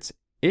Spaniards,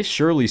 it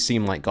surely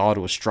seemed like God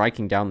was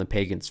striking down the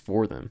pagans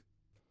for them.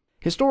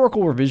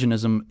 Historical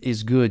revisionism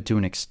is good to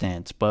an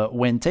extent, but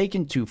when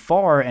taken too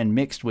far and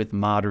mixed with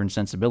modern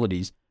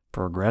sensibilities,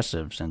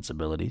 progressive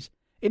sensibilities,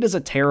 it is a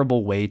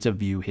terrible way to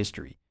view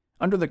history.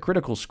 Under the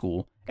critical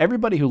school,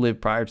 everybody who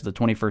lived prior to the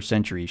 21st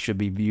century should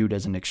be viewed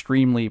as an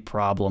extremely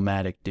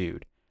problematic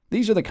dude.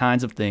 These are the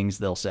kinds of things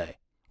they'll say.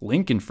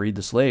 Lincoln freed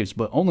the slaves,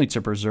 but only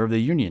to preserve the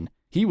Union.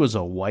 He was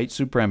a white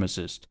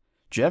supremacist.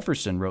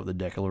 Jefferson wrote the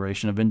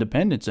Declaration of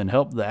Independence and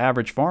helped the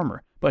average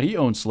farmer, but he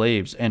owned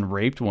slaves and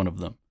raped one of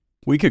them.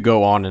 We could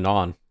go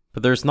on,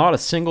 but there's not a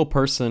single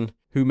person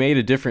who made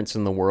a difference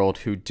in the world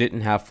who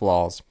didn't have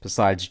flaws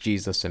besides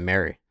Jesus and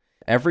Mary.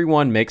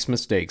 Everyone makes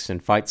mistakes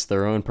and fights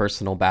their own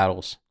personal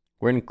battles.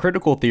 When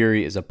critical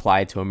theory is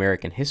applied to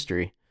American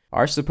history,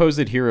 our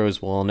supposed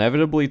heroes will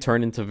inevitably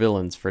turn into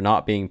villains for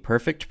not being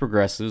perfect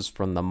progressives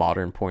from the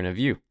modern point of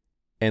view.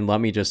 And let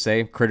me just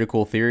say,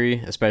 critical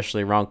theory,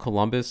 especially around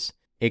Columbus,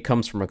 it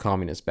comes from a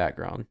communist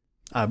background.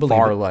 I believe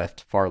far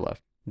it. Far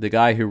left. The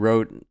guy who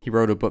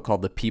wrote a book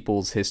called The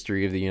People's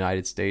History of the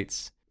United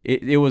States.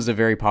 It was a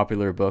very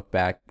popular book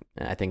back,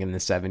 I think, in the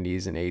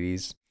 70s and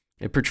 80s.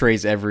 It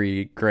portrays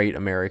every great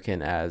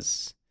American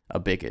as a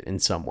bigot in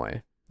some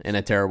way and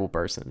a terrible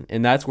person.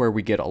 And that's where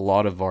we get a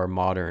lot of our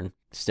modern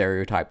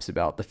stereotypes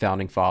about the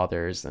founding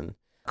fathers and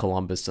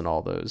Columbus and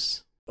all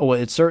those. Oh,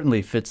 it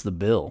certainly fits the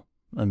bill.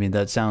 I mean,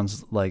 that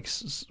sounds like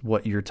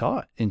what you're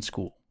taught in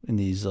school in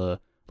these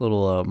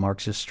little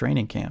Marxist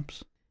training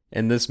camps.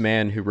 And this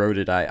man who wrote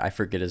it, I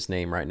forget his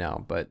name right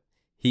now, but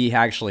he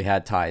actually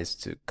had ties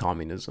to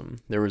communism.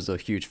 There was a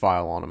huge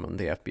file on him in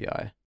the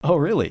FBI. Oh,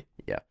 really?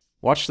 Yeah.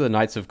 Watch the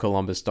Knights of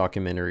Columbus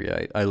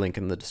documentary. I link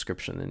in the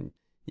description, and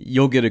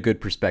you'll get a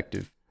good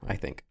perspective, I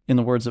think. In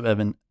the words of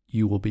Evan,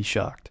 you will be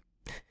shocked.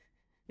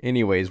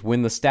 Anyways,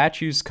 when the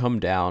statues come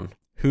down,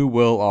 who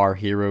will our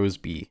heroes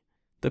be?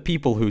 The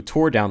people who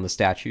tore down the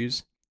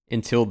statues,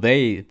 until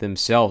they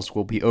themselves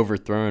will be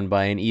overthrown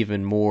by an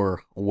even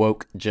more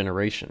woke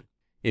generation.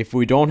 If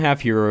we don't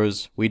have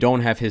heroes, we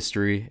don't have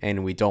history,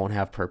 and we don't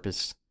have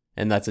purpose.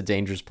 And that's a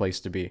dangerous place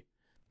to be.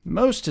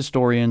 Most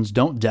historians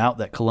don't doubt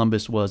that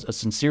Columbus was a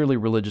sincerely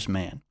religious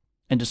man.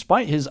 And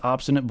despite his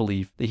obstinate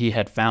belief that he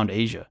had found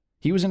Asia,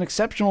 he was an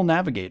exceptional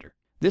navigator.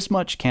 This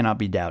much cannot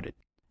be doubted.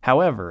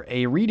 However,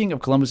 a reading of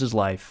Columbus's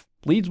life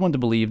leads one to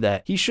believe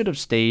that he should have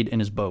stayed in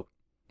his boat.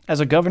 As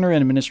a governor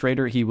and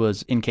administrator, he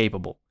was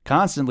incapable,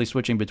 constantly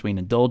switching between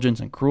indulgence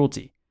and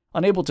cruelty,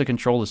 unable to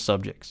control his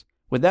subjects.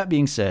 With that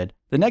being said,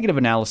 the negative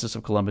analysis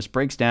of Columbus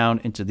breaks down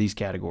into these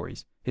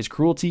categories: his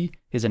cruelty,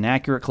 his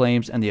inaccurate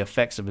claims, and the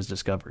effects of his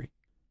discovery.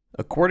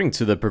 According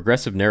to the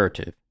progressive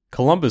narrative,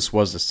 Columbus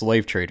was a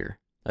slave trader,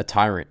 a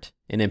tyrant,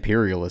 an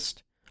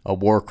imperialist, a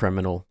war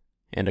criminal,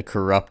 and a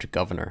corrupt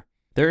governor.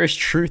 There is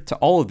truth to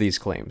all of these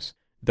claims.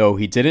 Though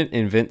he didn't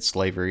invent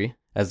slavery,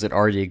 as it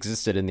already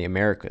existed in the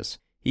Americas,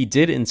 he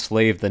did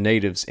enslave the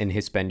natives in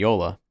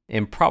Hispaniola,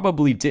 and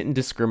probably didn't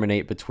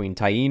discriminate between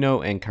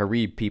Taino and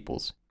Carib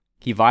peoples.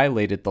 He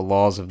violated the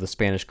laws of the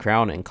Spanish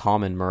crown and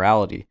common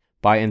morality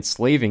by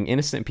enslaving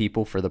innocent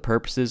people for the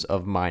purposes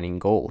of mining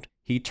gold.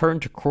 He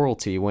turned to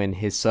cruelty when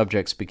his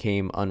subjects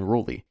became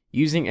unruly,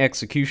 using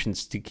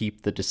executions to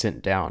keep the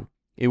dissent down.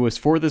 It was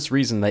for this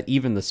reason that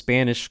even the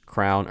Spanish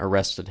crown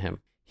arrested him.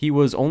 He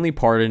was only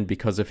pardoned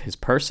because of his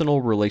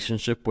personal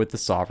relationship with the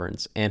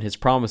sovereigns and his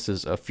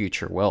promises of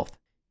future wealth.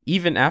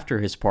 Even after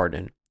his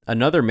pardon,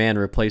 another man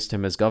replaced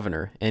him as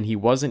governor, and he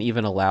wasn't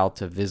even allowed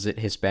to visit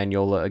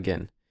Hispaniola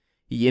again.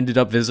 He ended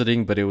up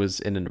visiting, but it was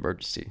in an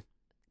emergency.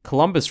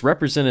 Columbus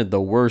represented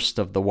the worst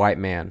of the white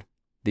man,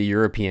 the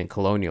European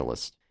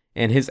colonialist,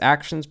 and his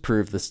actions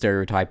prove the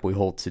stereotype we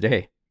hold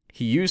today.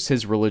 He used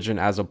his religion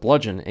as a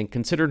bludgeon and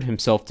considered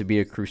himself to be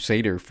a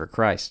crusader for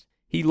Christ.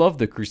 He loved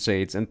the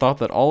Crusades and thought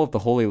that all of the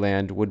Holy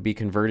Land would be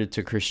converted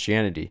to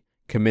Christianity,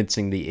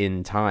 commencing the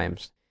end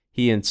times.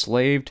 He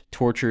enslaved,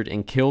 tortured,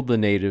 and killed the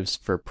natives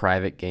for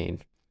private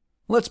gain.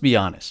 Let's be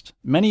honest.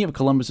 Many of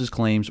Columbus's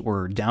claims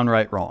were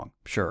downright wrong,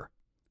 sure.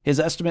 His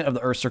estimate of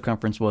the Earth's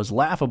circumference was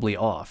laughably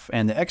off,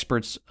 and the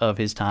experts of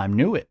his time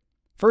knew it.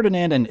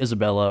 Ferdinand and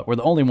Isabella were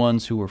the only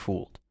ones who were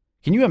fooled.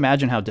 Can you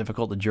imagine how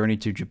difficult the journey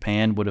to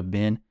Japan would have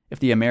been if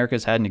the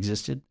Americas hadn't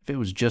existed, if it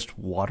was just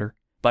water?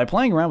 By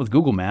playing around with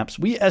Google Maps,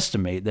 we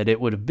estimate that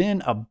it would have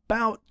been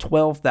about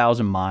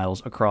 12,000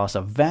 miles across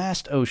a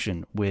vast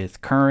ocean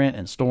with current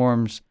and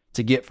storms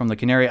to get from the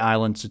Canary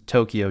Islands to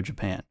Tokyo,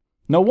 Japan.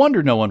 No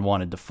wonder no one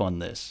wanted to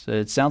fund this.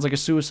 It sounds like a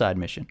suicide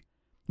mission.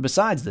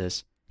 Besides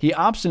this, he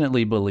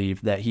obstinately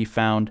believed that he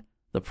found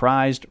the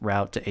prized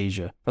route to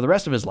Asia for the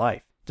rest of his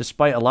life,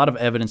 despite a lot of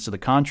evidence to the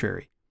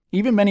contrary.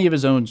 Even many of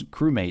his own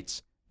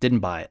crewmates didn't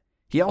buy it.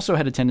 He also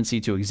had a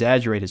tendency to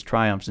exaggerate his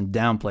triumphs and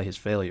downplay his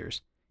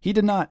failures. He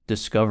did not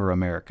discover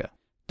America.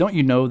 Don't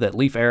you know that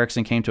Leif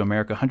Erikson came to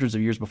America hundreds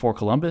of years before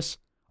Columbus?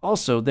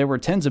 Also, there were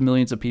tens of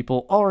millions of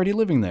people already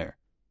living there.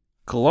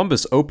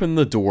 Columbus opened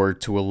the door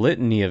to a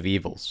litany of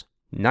evils.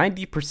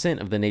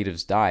 90% of the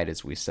natives died,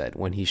 as we said,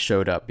 when he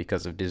showed up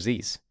because of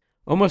disease.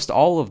 Almost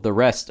all of the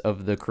rest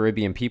of the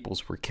Caribbean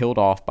peoples were killed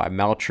off by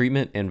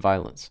maltreatment and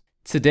violence.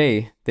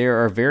 Today,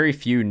 there are very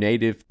few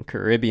native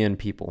Caribbean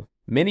people.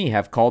 Many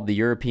have called the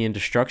European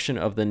destruction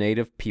of the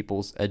native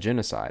peoples a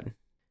genocide.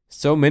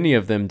 So many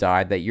of them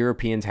died that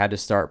Europeans had to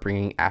start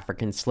bringing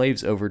African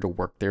slaves over to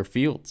work their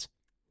fields.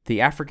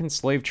 The African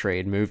slave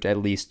trade moved at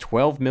least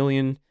 12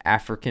 million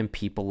African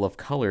people of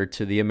color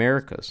to the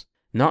Americas,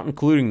 not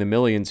including the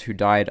millions who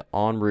died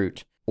en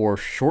route or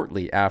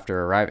shortly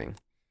after arriving.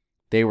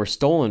 They were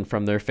stolen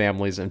from their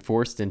families and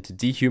forced into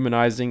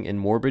dehumanizing and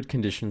morbid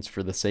conditions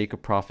for the sake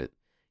of profit,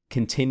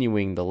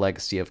 continuing the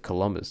legacy of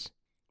Columbus.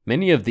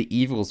 Many of the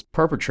evils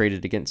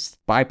perpetrated against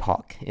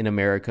BIPOC in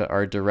America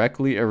are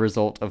directly a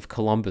result of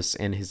Columbus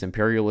and his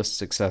imperialist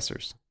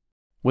successors.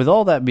 With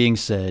all that being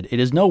said, it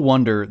is no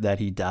wonder that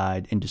he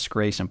died in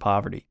disgrace and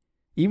poverty.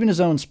 Even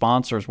his own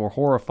sponsors were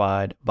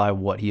horrified by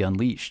what he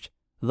unleashed.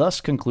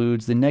 Thus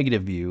concludes the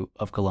negative view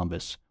of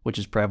Columbus, which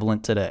is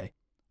prevalent today.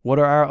 What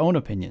are our own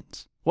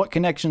opinions? What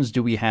connections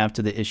do we have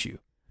to the issue?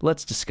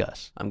 Let's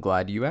discuss. I'm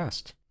glad you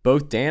asked.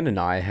 Both Dan and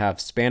I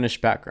have Spanish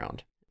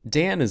background.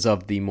 Dan is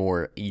of the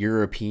more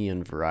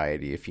European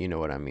variety, if you know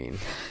what I mean.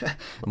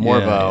 More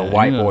of a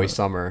white boy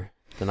summer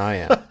than I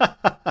am.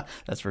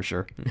 That's for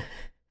sure.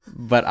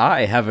 But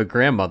I have a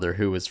grandmother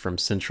who is from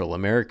Central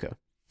America.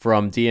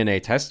 From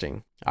DNA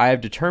testing, I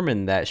have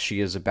determined that she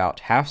is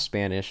about half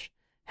Spanish,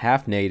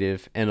 half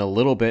native, and a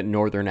little bit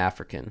Northern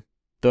African.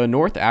 The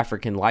North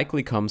African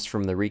likely comes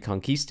from the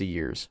Reconquista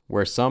years,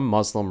 where some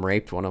Muslim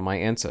raped one of my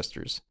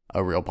ancestors,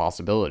 a real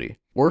possibility,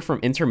 or from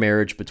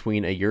intermarriage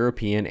between a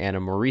European and a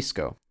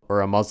Morisco,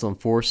 or a Muslim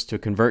forced to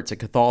convert to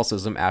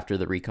Catholicism after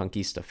the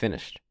Reconquista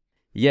finished.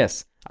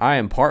 Yes, I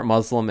am part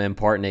Muslim and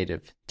part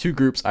native, two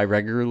groups I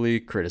regularly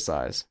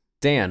criticize.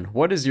 Dan,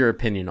 what is your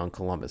opinion on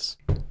Columbus?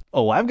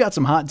 Oh, I've got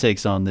some hot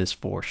takes on this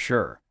for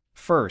sure.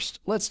 First,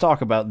 let's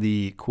talk about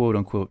the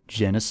quote-unquote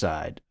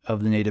genocide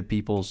of the native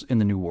peoples in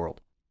the New World.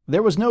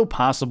 There was no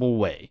possible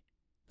way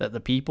that the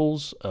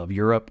peoples of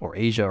Europe or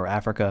Asia or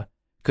Africa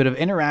could have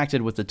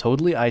interacted with the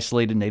totally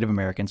isolated Native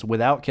Americans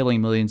without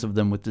killing millions of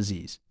them with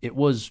disease. It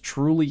was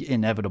truly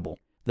inevitable.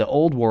 The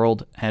Old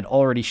World had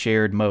already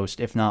shared most,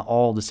 if not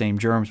all, the same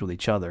germs with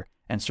each other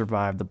and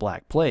survived the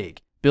Black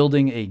Plague,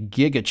 building a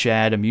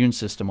giga-chad immune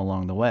system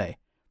along the way.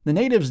 The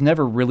natives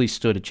never really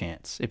stood a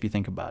chance, if you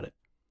think about it.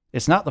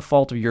 It's not the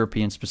fault of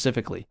Europeans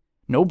specifically.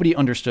 Nobody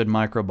understood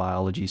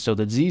microbiology, so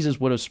the diseases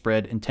would have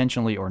spread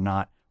intentionally or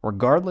not,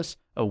 regardless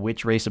of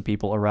which race of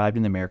people arrived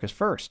in the Americas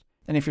first.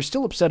 And if you're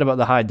still upset about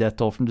the high death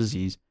toll from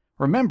disease,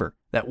 remember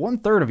that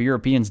 1/3 of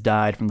Europeans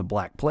died from the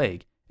Black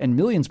Plague, and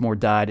millions more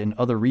died in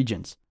other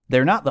regions.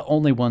 They're not the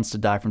only ones to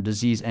die from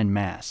disease en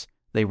masse.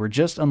 They were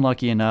just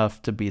unlucky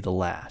enough to be the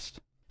last.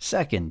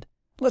 Second,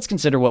 let's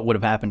consider what would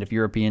have happened if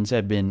Europeans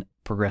had been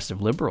progressive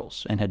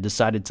liberals and had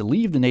decided to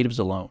leave the natives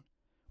alone.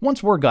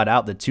 Once word got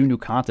out that 2 new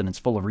continents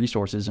full of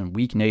resources and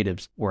weak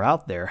natives were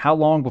out there, how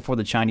long before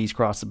the Chinese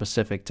crossed the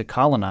Pacific to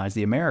colonize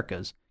the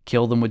Americas,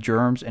 kill them with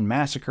germs, and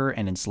massacre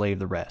and enslave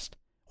the rest?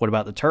 What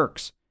about the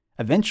Turks?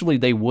 Eventually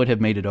they would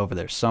have made it over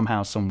there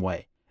somehow, some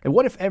way. And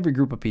what if every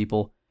group of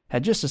people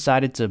had just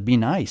decided to be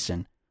nice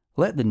and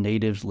let the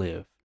natives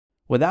live?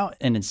 Without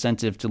an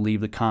incentive to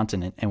leave the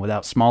continent and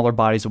without smaller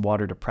bodies of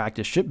water to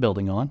practice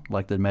shipbuilding on,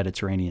 like the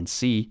Mediterranean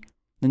Sea,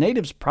 the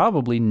natives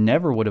probably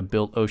never would have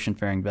built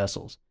ocean-faring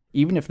vessels,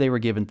 even if they were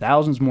given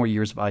thousands more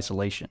years of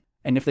isolation.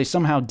 And if they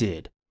somehow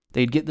did,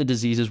 they'd get the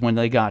diseases when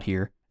they got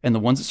here, and the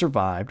ones that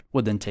survived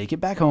would then take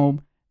it back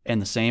home, and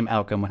the same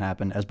outcome would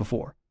happen as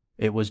before.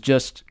 It was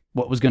just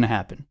what was going to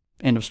happen.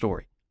 End of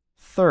story.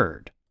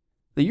 Third,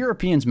 the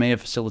Europeans may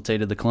have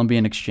facilitated the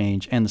Columbian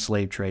Exchange and the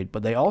slave trade,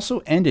 but they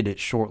also ended it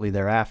shortly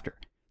thereafter.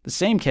 The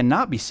same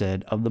cannot be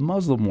said of the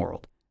Muslim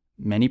world.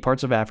 Many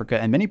parts of Africa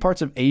and many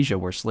parts of Asia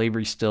where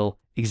slavery still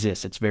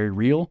exists. It's very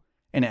real,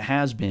 and it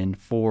has been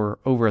for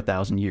over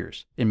 1,000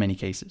 years in many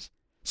cases.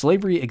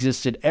 Slavery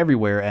existed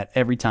everywhere at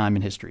every time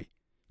in history.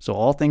 So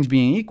all things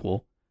being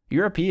equal,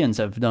 Europeans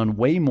have done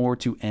way more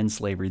to end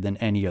slavery than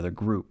any other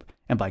group.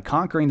 And by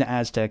conquering the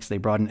Aztecs, they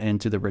brought an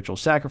end to the ritual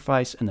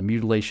sacrifice and the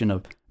mutilation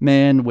of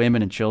men,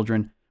 women, and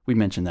children. We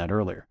mentioned that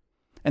earlier.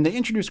 And they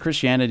introduced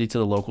Christianity to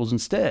the locals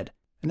instead.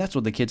 And that's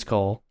what the kids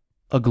call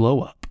a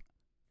glow-up.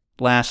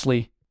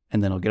 Lastly,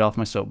 and then I'll get off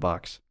my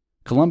soapbox,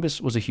 Columbus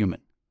was a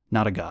human,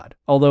 not a god.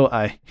 Although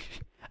I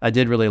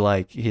did really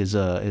like his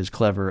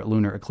clever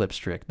lunar eclipse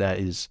trick. That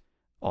is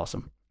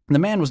awesome. The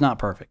man was not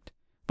perfect,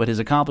 but his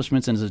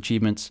accomplishments and his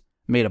achievements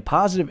made a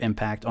positive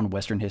impact on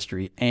Western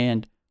history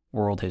and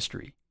world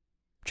history.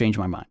 Changed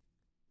my mind.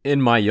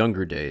 In my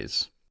younger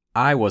days,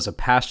 I was a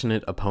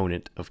passionate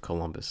opponent of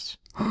Columbus.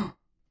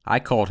 I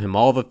called him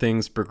all the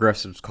things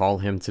progressives call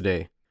him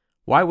today.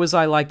 Why was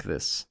I like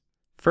this?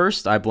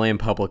 First, I blame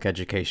public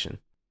education.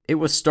 It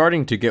was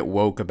starting to get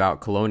woke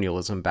about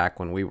colonialism back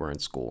when we were in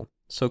school,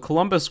 so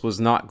Columbus was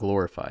not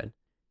glorified.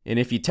 And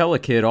if you tell a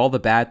kid all the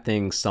bad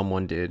things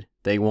someone did,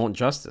 they want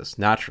justice,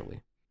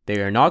 naturally. They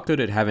are not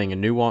good at having a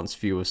nuanced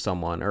view of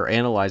someone or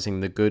analyzing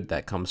the good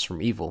that comes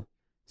from evil.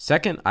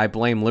 Second, I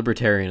blame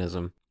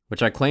libertarianism,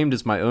 which I claimed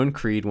as my own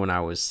creed when I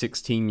was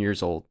 16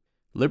 years old.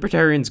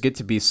 Libertarians get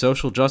to be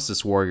social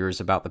justice warriors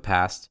about the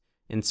past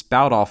and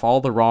spout off all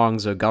the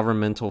wrongs of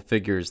governmental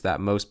figures that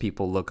most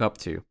people look up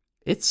to.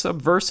 It's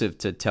subversive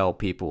to tell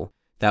people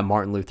that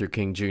Martin Luther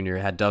King Jr.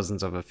 had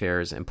dozens of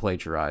affairs and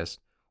plagiarized,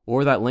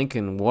 or that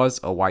Lincoln was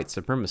a white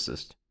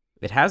supremacist.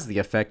 It has the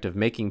effect of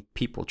making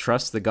people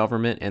trust the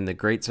government and the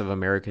greats of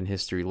American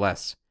history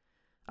less.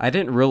 I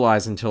didn't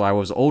realize until I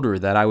was older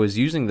that I was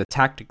using the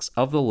tactics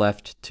of the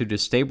left to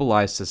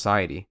destabilize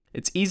society.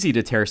 It's easy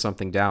to tear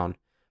something down,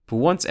 but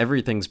once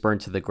everything's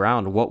burned to the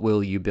ground, what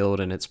will you build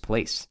in its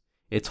place?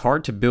 It's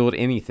hard to build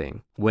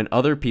anything when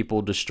other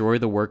people destroy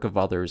the work of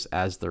others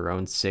as their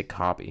own sick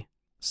hobby.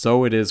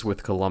 So it is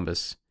with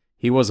Columbus.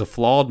 He was a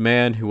flawed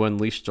man who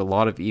unleashed a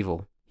lot of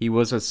evil. He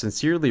was a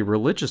sincerely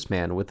religious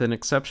man with an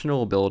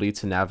exceptional ability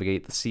to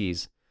navigate the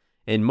seas,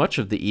 and much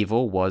of the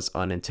evil was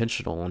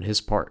unintentional on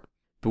his part.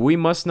 But we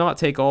must not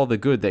take all the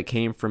good that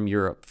came from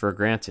Europe for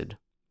granted.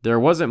 There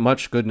wasn't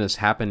much goodness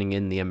happening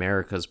in the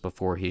Americas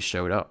before he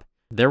showed up.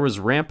 There was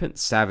rampant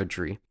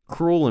savagery,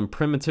 cruel and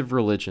primitive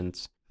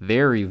religions,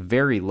 very,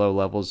 very low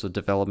levels of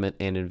development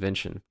and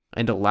invention,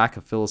 and a lack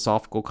of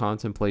philosophical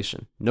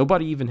contemplation.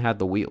 Nobody even had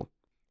the wheel.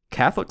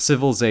 Catholic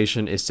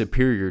civilization is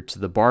superior to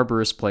the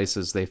barbarous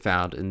places they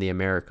found in the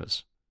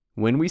Americas.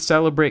 When we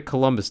celebrate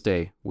Columbus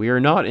Day, we are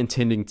not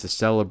intending to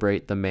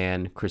celebrate the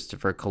man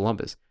Christopher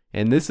Columbus.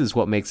 And this is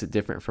what makes it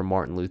different from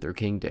Martin Luther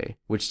King Day,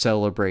 which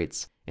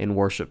celebrates and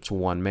worships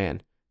one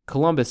man.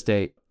 Columbus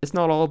Day is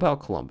not all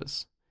about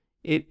Columbus.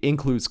 It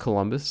includes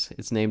Columbus,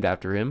 it's named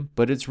after him,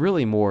 but it's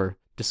really more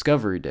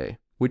Discovery Day,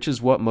 which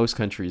is what most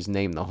countries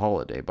name the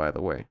holiday, by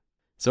the way.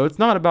 So it's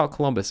not about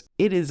Columbus,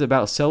 it is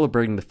about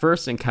celebrating the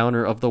first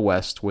encounter of the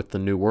West with the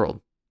New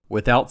World.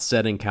 Without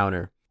said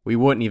encounter, we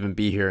wouldn't even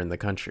be here in the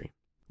country.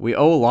 We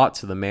owe a lot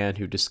to the man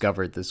who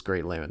discovered this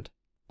great land.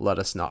 Let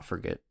us not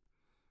forget.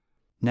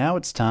 Now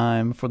it's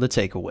time for the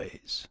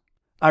takeaways.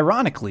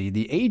 Ironically,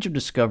 the Age of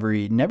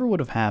Discovery never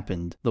would have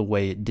happened the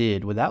way it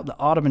did without the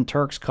Ottoman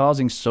Turks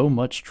causing so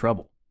much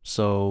trouble.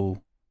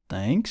 So,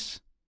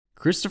 thanks?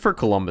 Christopher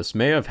Columbus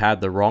may have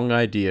had the wrong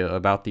idea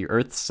about the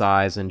Earth's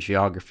size and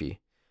geography,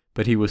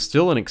 but he was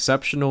still an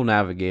exceptional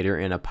navigator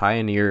and a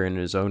pioneer in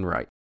his own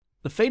right.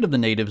 The fate of the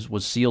natives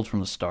was sealed from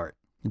the start.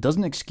 It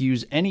doesn't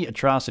excuse any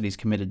atrocities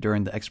committed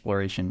during the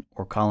exploration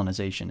or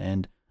colonization,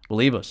 and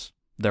believe us,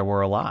 there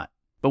were a lot.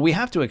 But we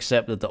have to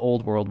accept that the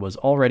Old World was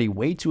already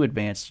way too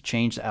advanced to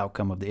change the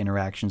outcome of the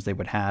interactions they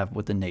would have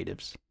with the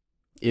natives.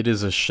 It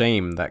is a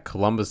shame that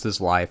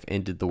Columbus's life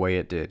ended the way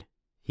it did.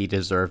 He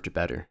deserved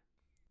better.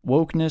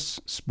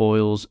 Wokeness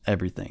spoils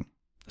everything,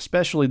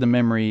 especially the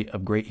memory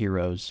of great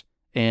heroes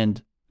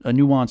and a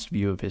nuanced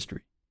view of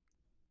history.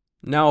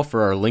 Now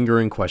for our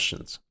lingering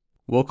questions.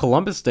 Will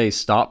Columbus Day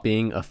stop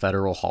being a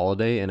federal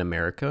holiday in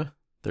America?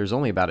 There's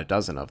only about a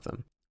dozen of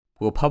them.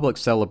 Will public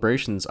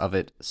celebrations of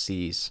it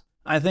cease?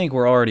 I think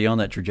we're already on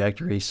that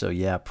trajectory, so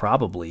yeah,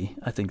 probably.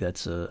 I think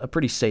that's a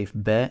pretty safe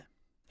bet.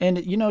 And,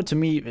 to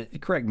me,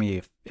 correct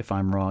me if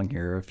I'm wrong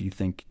here or if you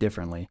think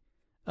differently,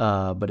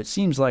 but it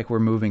seems like we're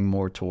moving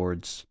more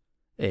towards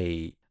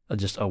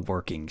just a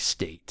working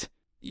state.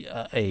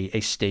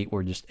 A state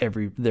where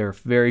there are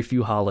very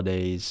few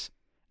holidays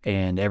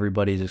and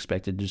everybody's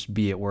expected to just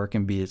be at work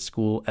and be at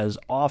school as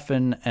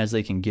often as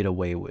they can get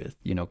away with.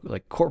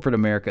 Like corporate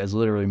America is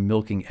literally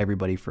milking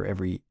everybody for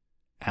every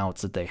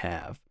ounce that they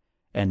have,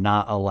 and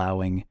not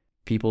allowing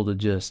people to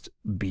just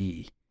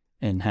be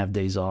and have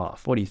days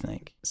off. What do you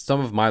think? Some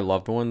of my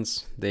loved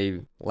ones,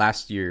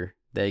 last year,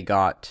 they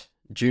got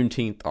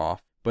Juneteenth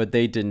off, but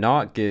they did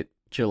not get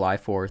July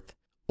 4th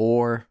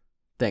or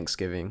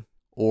Thanksgiving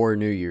or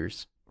New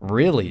Year's.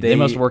 Really? They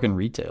must work in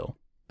retail.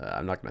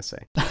 I'm not going to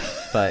say.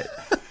 But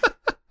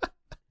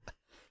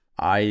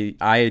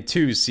I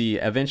too see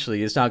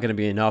eventually it's not going to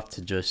be enough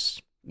to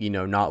just,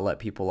 not let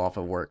people off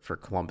of work for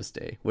Columbus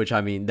Day, which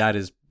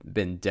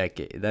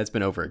that's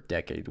been over a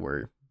decade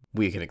where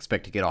we can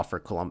expect to get off for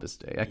Columbus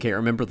Day. I can't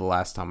remember the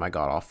last time I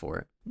got off for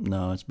it.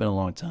 No, it's been a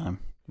long time.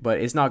 But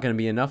it's not going to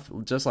be enough,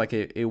 just like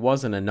it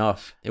wasn't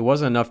enough. It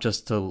wasn't enough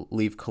just to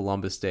leave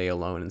Columbus Day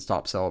alone and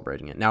stop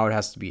celebrating it. Now it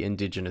has to be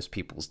Indigenous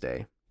Peoples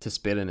Day to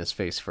spit in his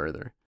face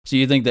further. So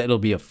you think that it'll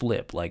be a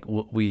flip? Like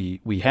we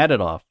had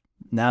it off,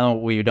 now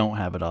we don't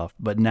have it off,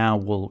 but now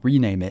we'll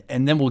rename it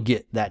and then we'll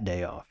get that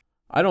day off.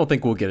 I don't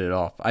think we'll get it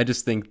off. I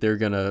just think there's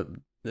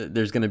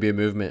gonna be a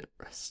movement,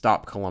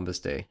 stop Columbus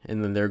Day,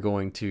 and then they're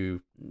going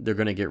to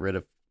get rid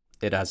of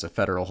it as a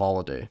federal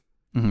holiday.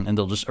 Mm-hmm. And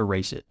they'll just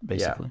erase it,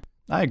 basically.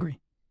 Yeah. I agree.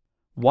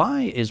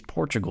 Why is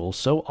Portugal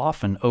so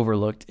often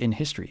overlooked in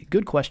history?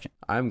 Good question.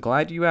 I'm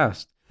glad you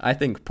asked. I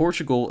think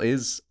Portugal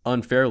is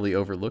unfairly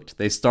overlooked.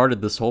 They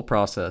started this whole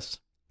process.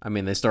 I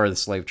mean, they started the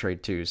slave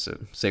trade too,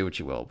 so say what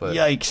you will. But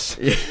yikes.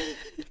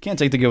 Can't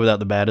take the good without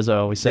the bad, as I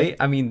always say.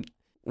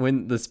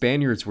 When the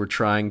Spaniards were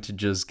trying to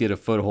just get a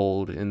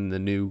foothold in the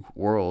new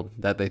world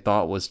that they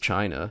thought was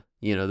China,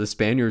 the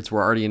Spaniards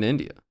were already in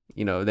India.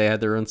 They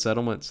had their own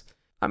settlements.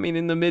 I mean,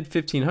 in the mid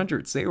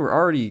 1500s, they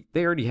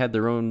already had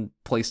their own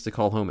place to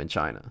call home in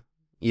China.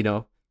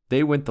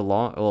 They went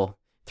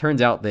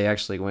turns out they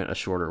actually went a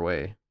shorter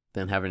way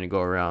than having to go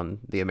around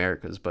the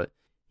Americas, but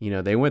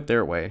they went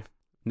their way.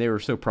 They were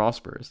so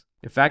prosperous.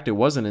 In fact, it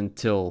wasn't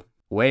until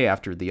way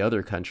after the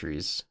other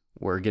countries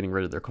were getting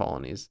rid of their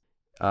colonies,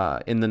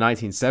 in the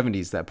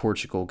 1970s, that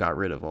Portugal got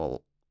rid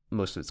of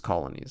most of its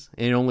colonies,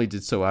 and it only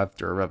did so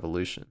after a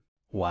revolution.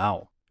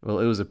 Wow. Well,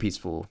 it was a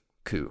peaceful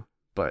coup,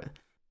 but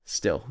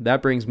still,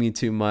 that brings me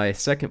to my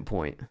second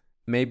point.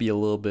 Maybe a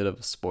little bit of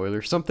a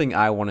spoiler, something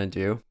I want to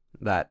do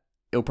that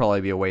it'll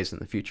probably be a ways in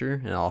the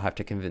future, and I'll have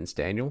to convince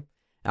Daniel.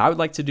 I would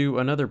like to do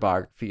another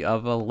biography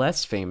of a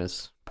less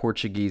famous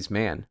Portuguese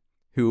man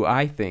who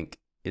I think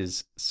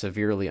is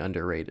severely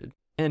underrated.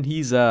 And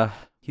he's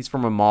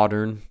from a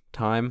modern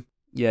time,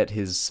 yet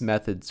his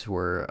methods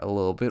were a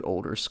little bit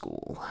older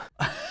school.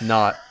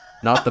 Not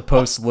the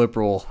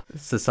post-liberal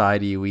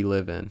society we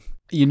live in.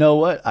 You know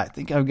what? I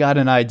think I've got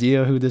an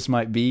idea who this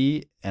might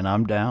be, and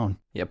I'm down.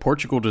 Yeah,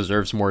 Portugal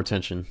deserves more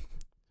attention.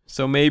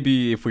 So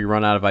maybe if we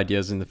run out of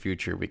ideas in the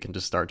future, we can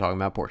just start talking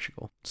about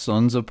Portugal.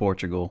 Sons of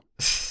Portugal.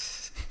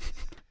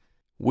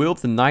 Will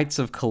the Knights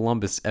of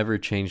Columbus ever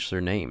change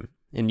their name?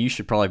 And you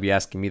should probably be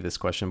asking me this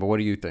question, but what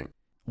do you think?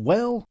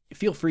 Well,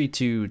 feel free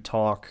to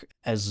talk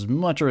as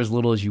much or as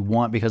little as you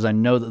want, because I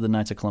know that the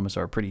Knights of Columbus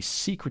are a pretty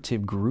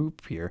secretive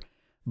group here.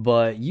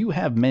 But you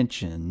have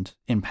mentioned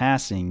in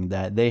passing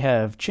that they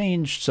have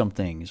changed some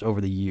things over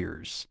the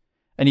years.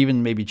 and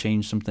even maybe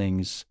changed some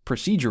things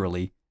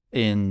procedurally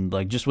in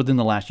like just within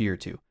the last year or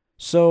two.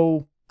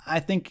 So I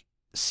think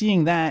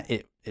seeing that,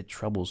 it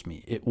troubles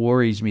me. It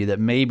worries me that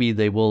maybe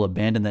they will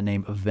abandon that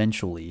name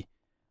eventually.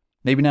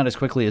 Maybe not as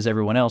quickly as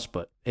everyone else,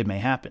 but it may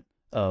happen.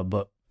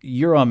 But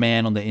you're a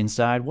man on the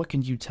inside. What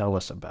can you tell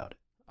us about it?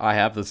 I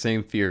have the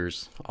same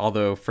fears.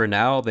 Although for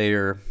now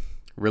they're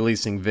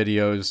releasing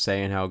videos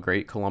saying how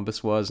great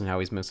Columbus was and how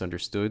he's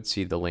misunderstood.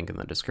 See the link in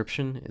the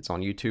description. It's on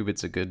YouTube.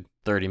 It's a good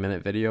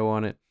 30-minute video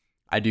on it.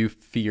 I do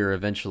fear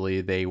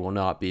eventually they will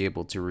not be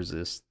able to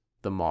resist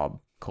the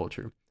mob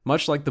culture,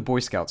 much like the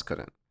Boy Scouts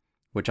couldn't,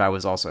 which I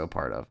was also a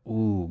part of.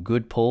 Ooh,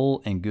 good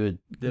pull and good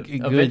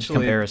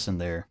comparison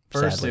there.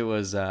 First, sadly. it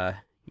was,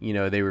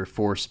 they were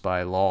forced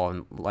by law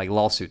and like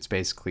lawsuits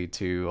basically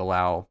to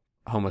allow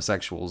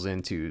homosexuals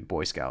into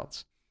Boy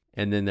Scouts.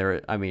 And then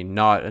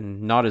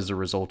not as a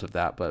result of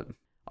that, but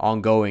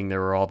ongoing, there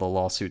were all the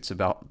lawsuits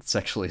about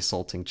sexually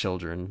assaulting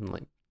children,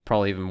 like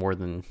probably even more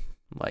than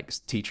like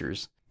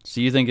teachers. So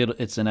you think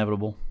it's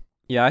inevitable?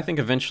 Yeah, I think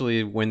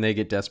eventually when they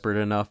get desperate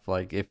enough,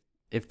 like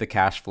if the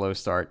cash flow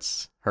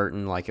starts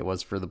hurting like it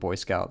was for the Boy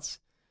Scouts,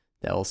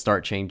 they'll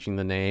start changing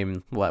the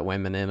name, let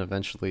women in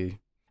eventually.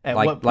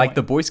 Like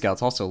the Boy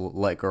Scouts also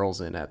let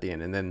girls in at the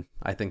end, and then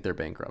I think they're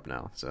bankrupt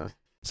now.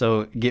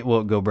 So get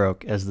woke, go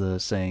broke, as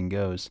the saying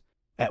goes.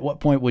 At what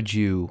point would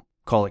you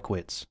call it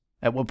quits?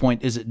 At what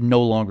point is it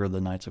no longer the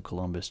Knights of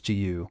Columbus to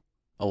you?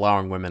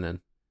 Allowing women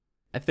in.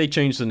 If they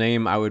change the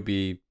name, I would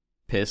be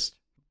pissed.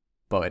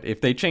 But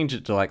if they change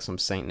it to like some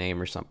saint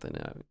name or something,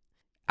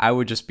 I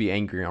would just be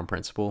angry on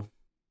principle.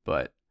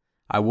 But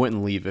I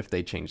wouldn't leave if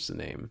they changed the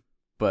name.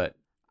 But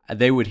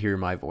they would hear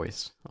my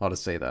voice. I'll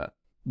just say that.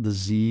 The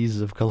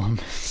Z's of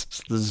Columbus.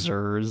 The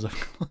Zers of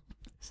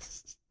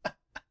Columbus.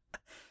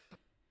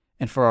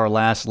 And for our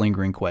last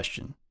lingering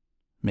question,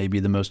 maybe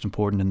the most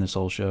important in this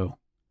whole show.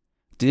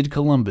 Did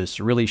Columbus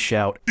really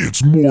shout,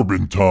 "It's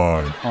Morbin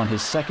time," on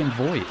his second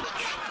voyage?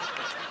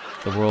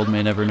 The world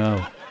may never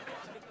know.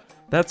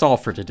 That's all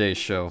for today's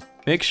show.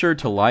 Make sure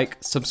to like,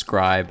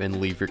 subscribe, and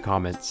leave your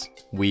comments.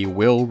 We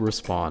will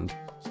respond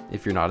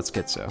if you're not a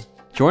schizo.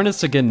 Join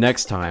us again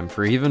next time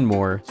for even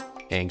more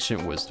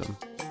ancient wisdom.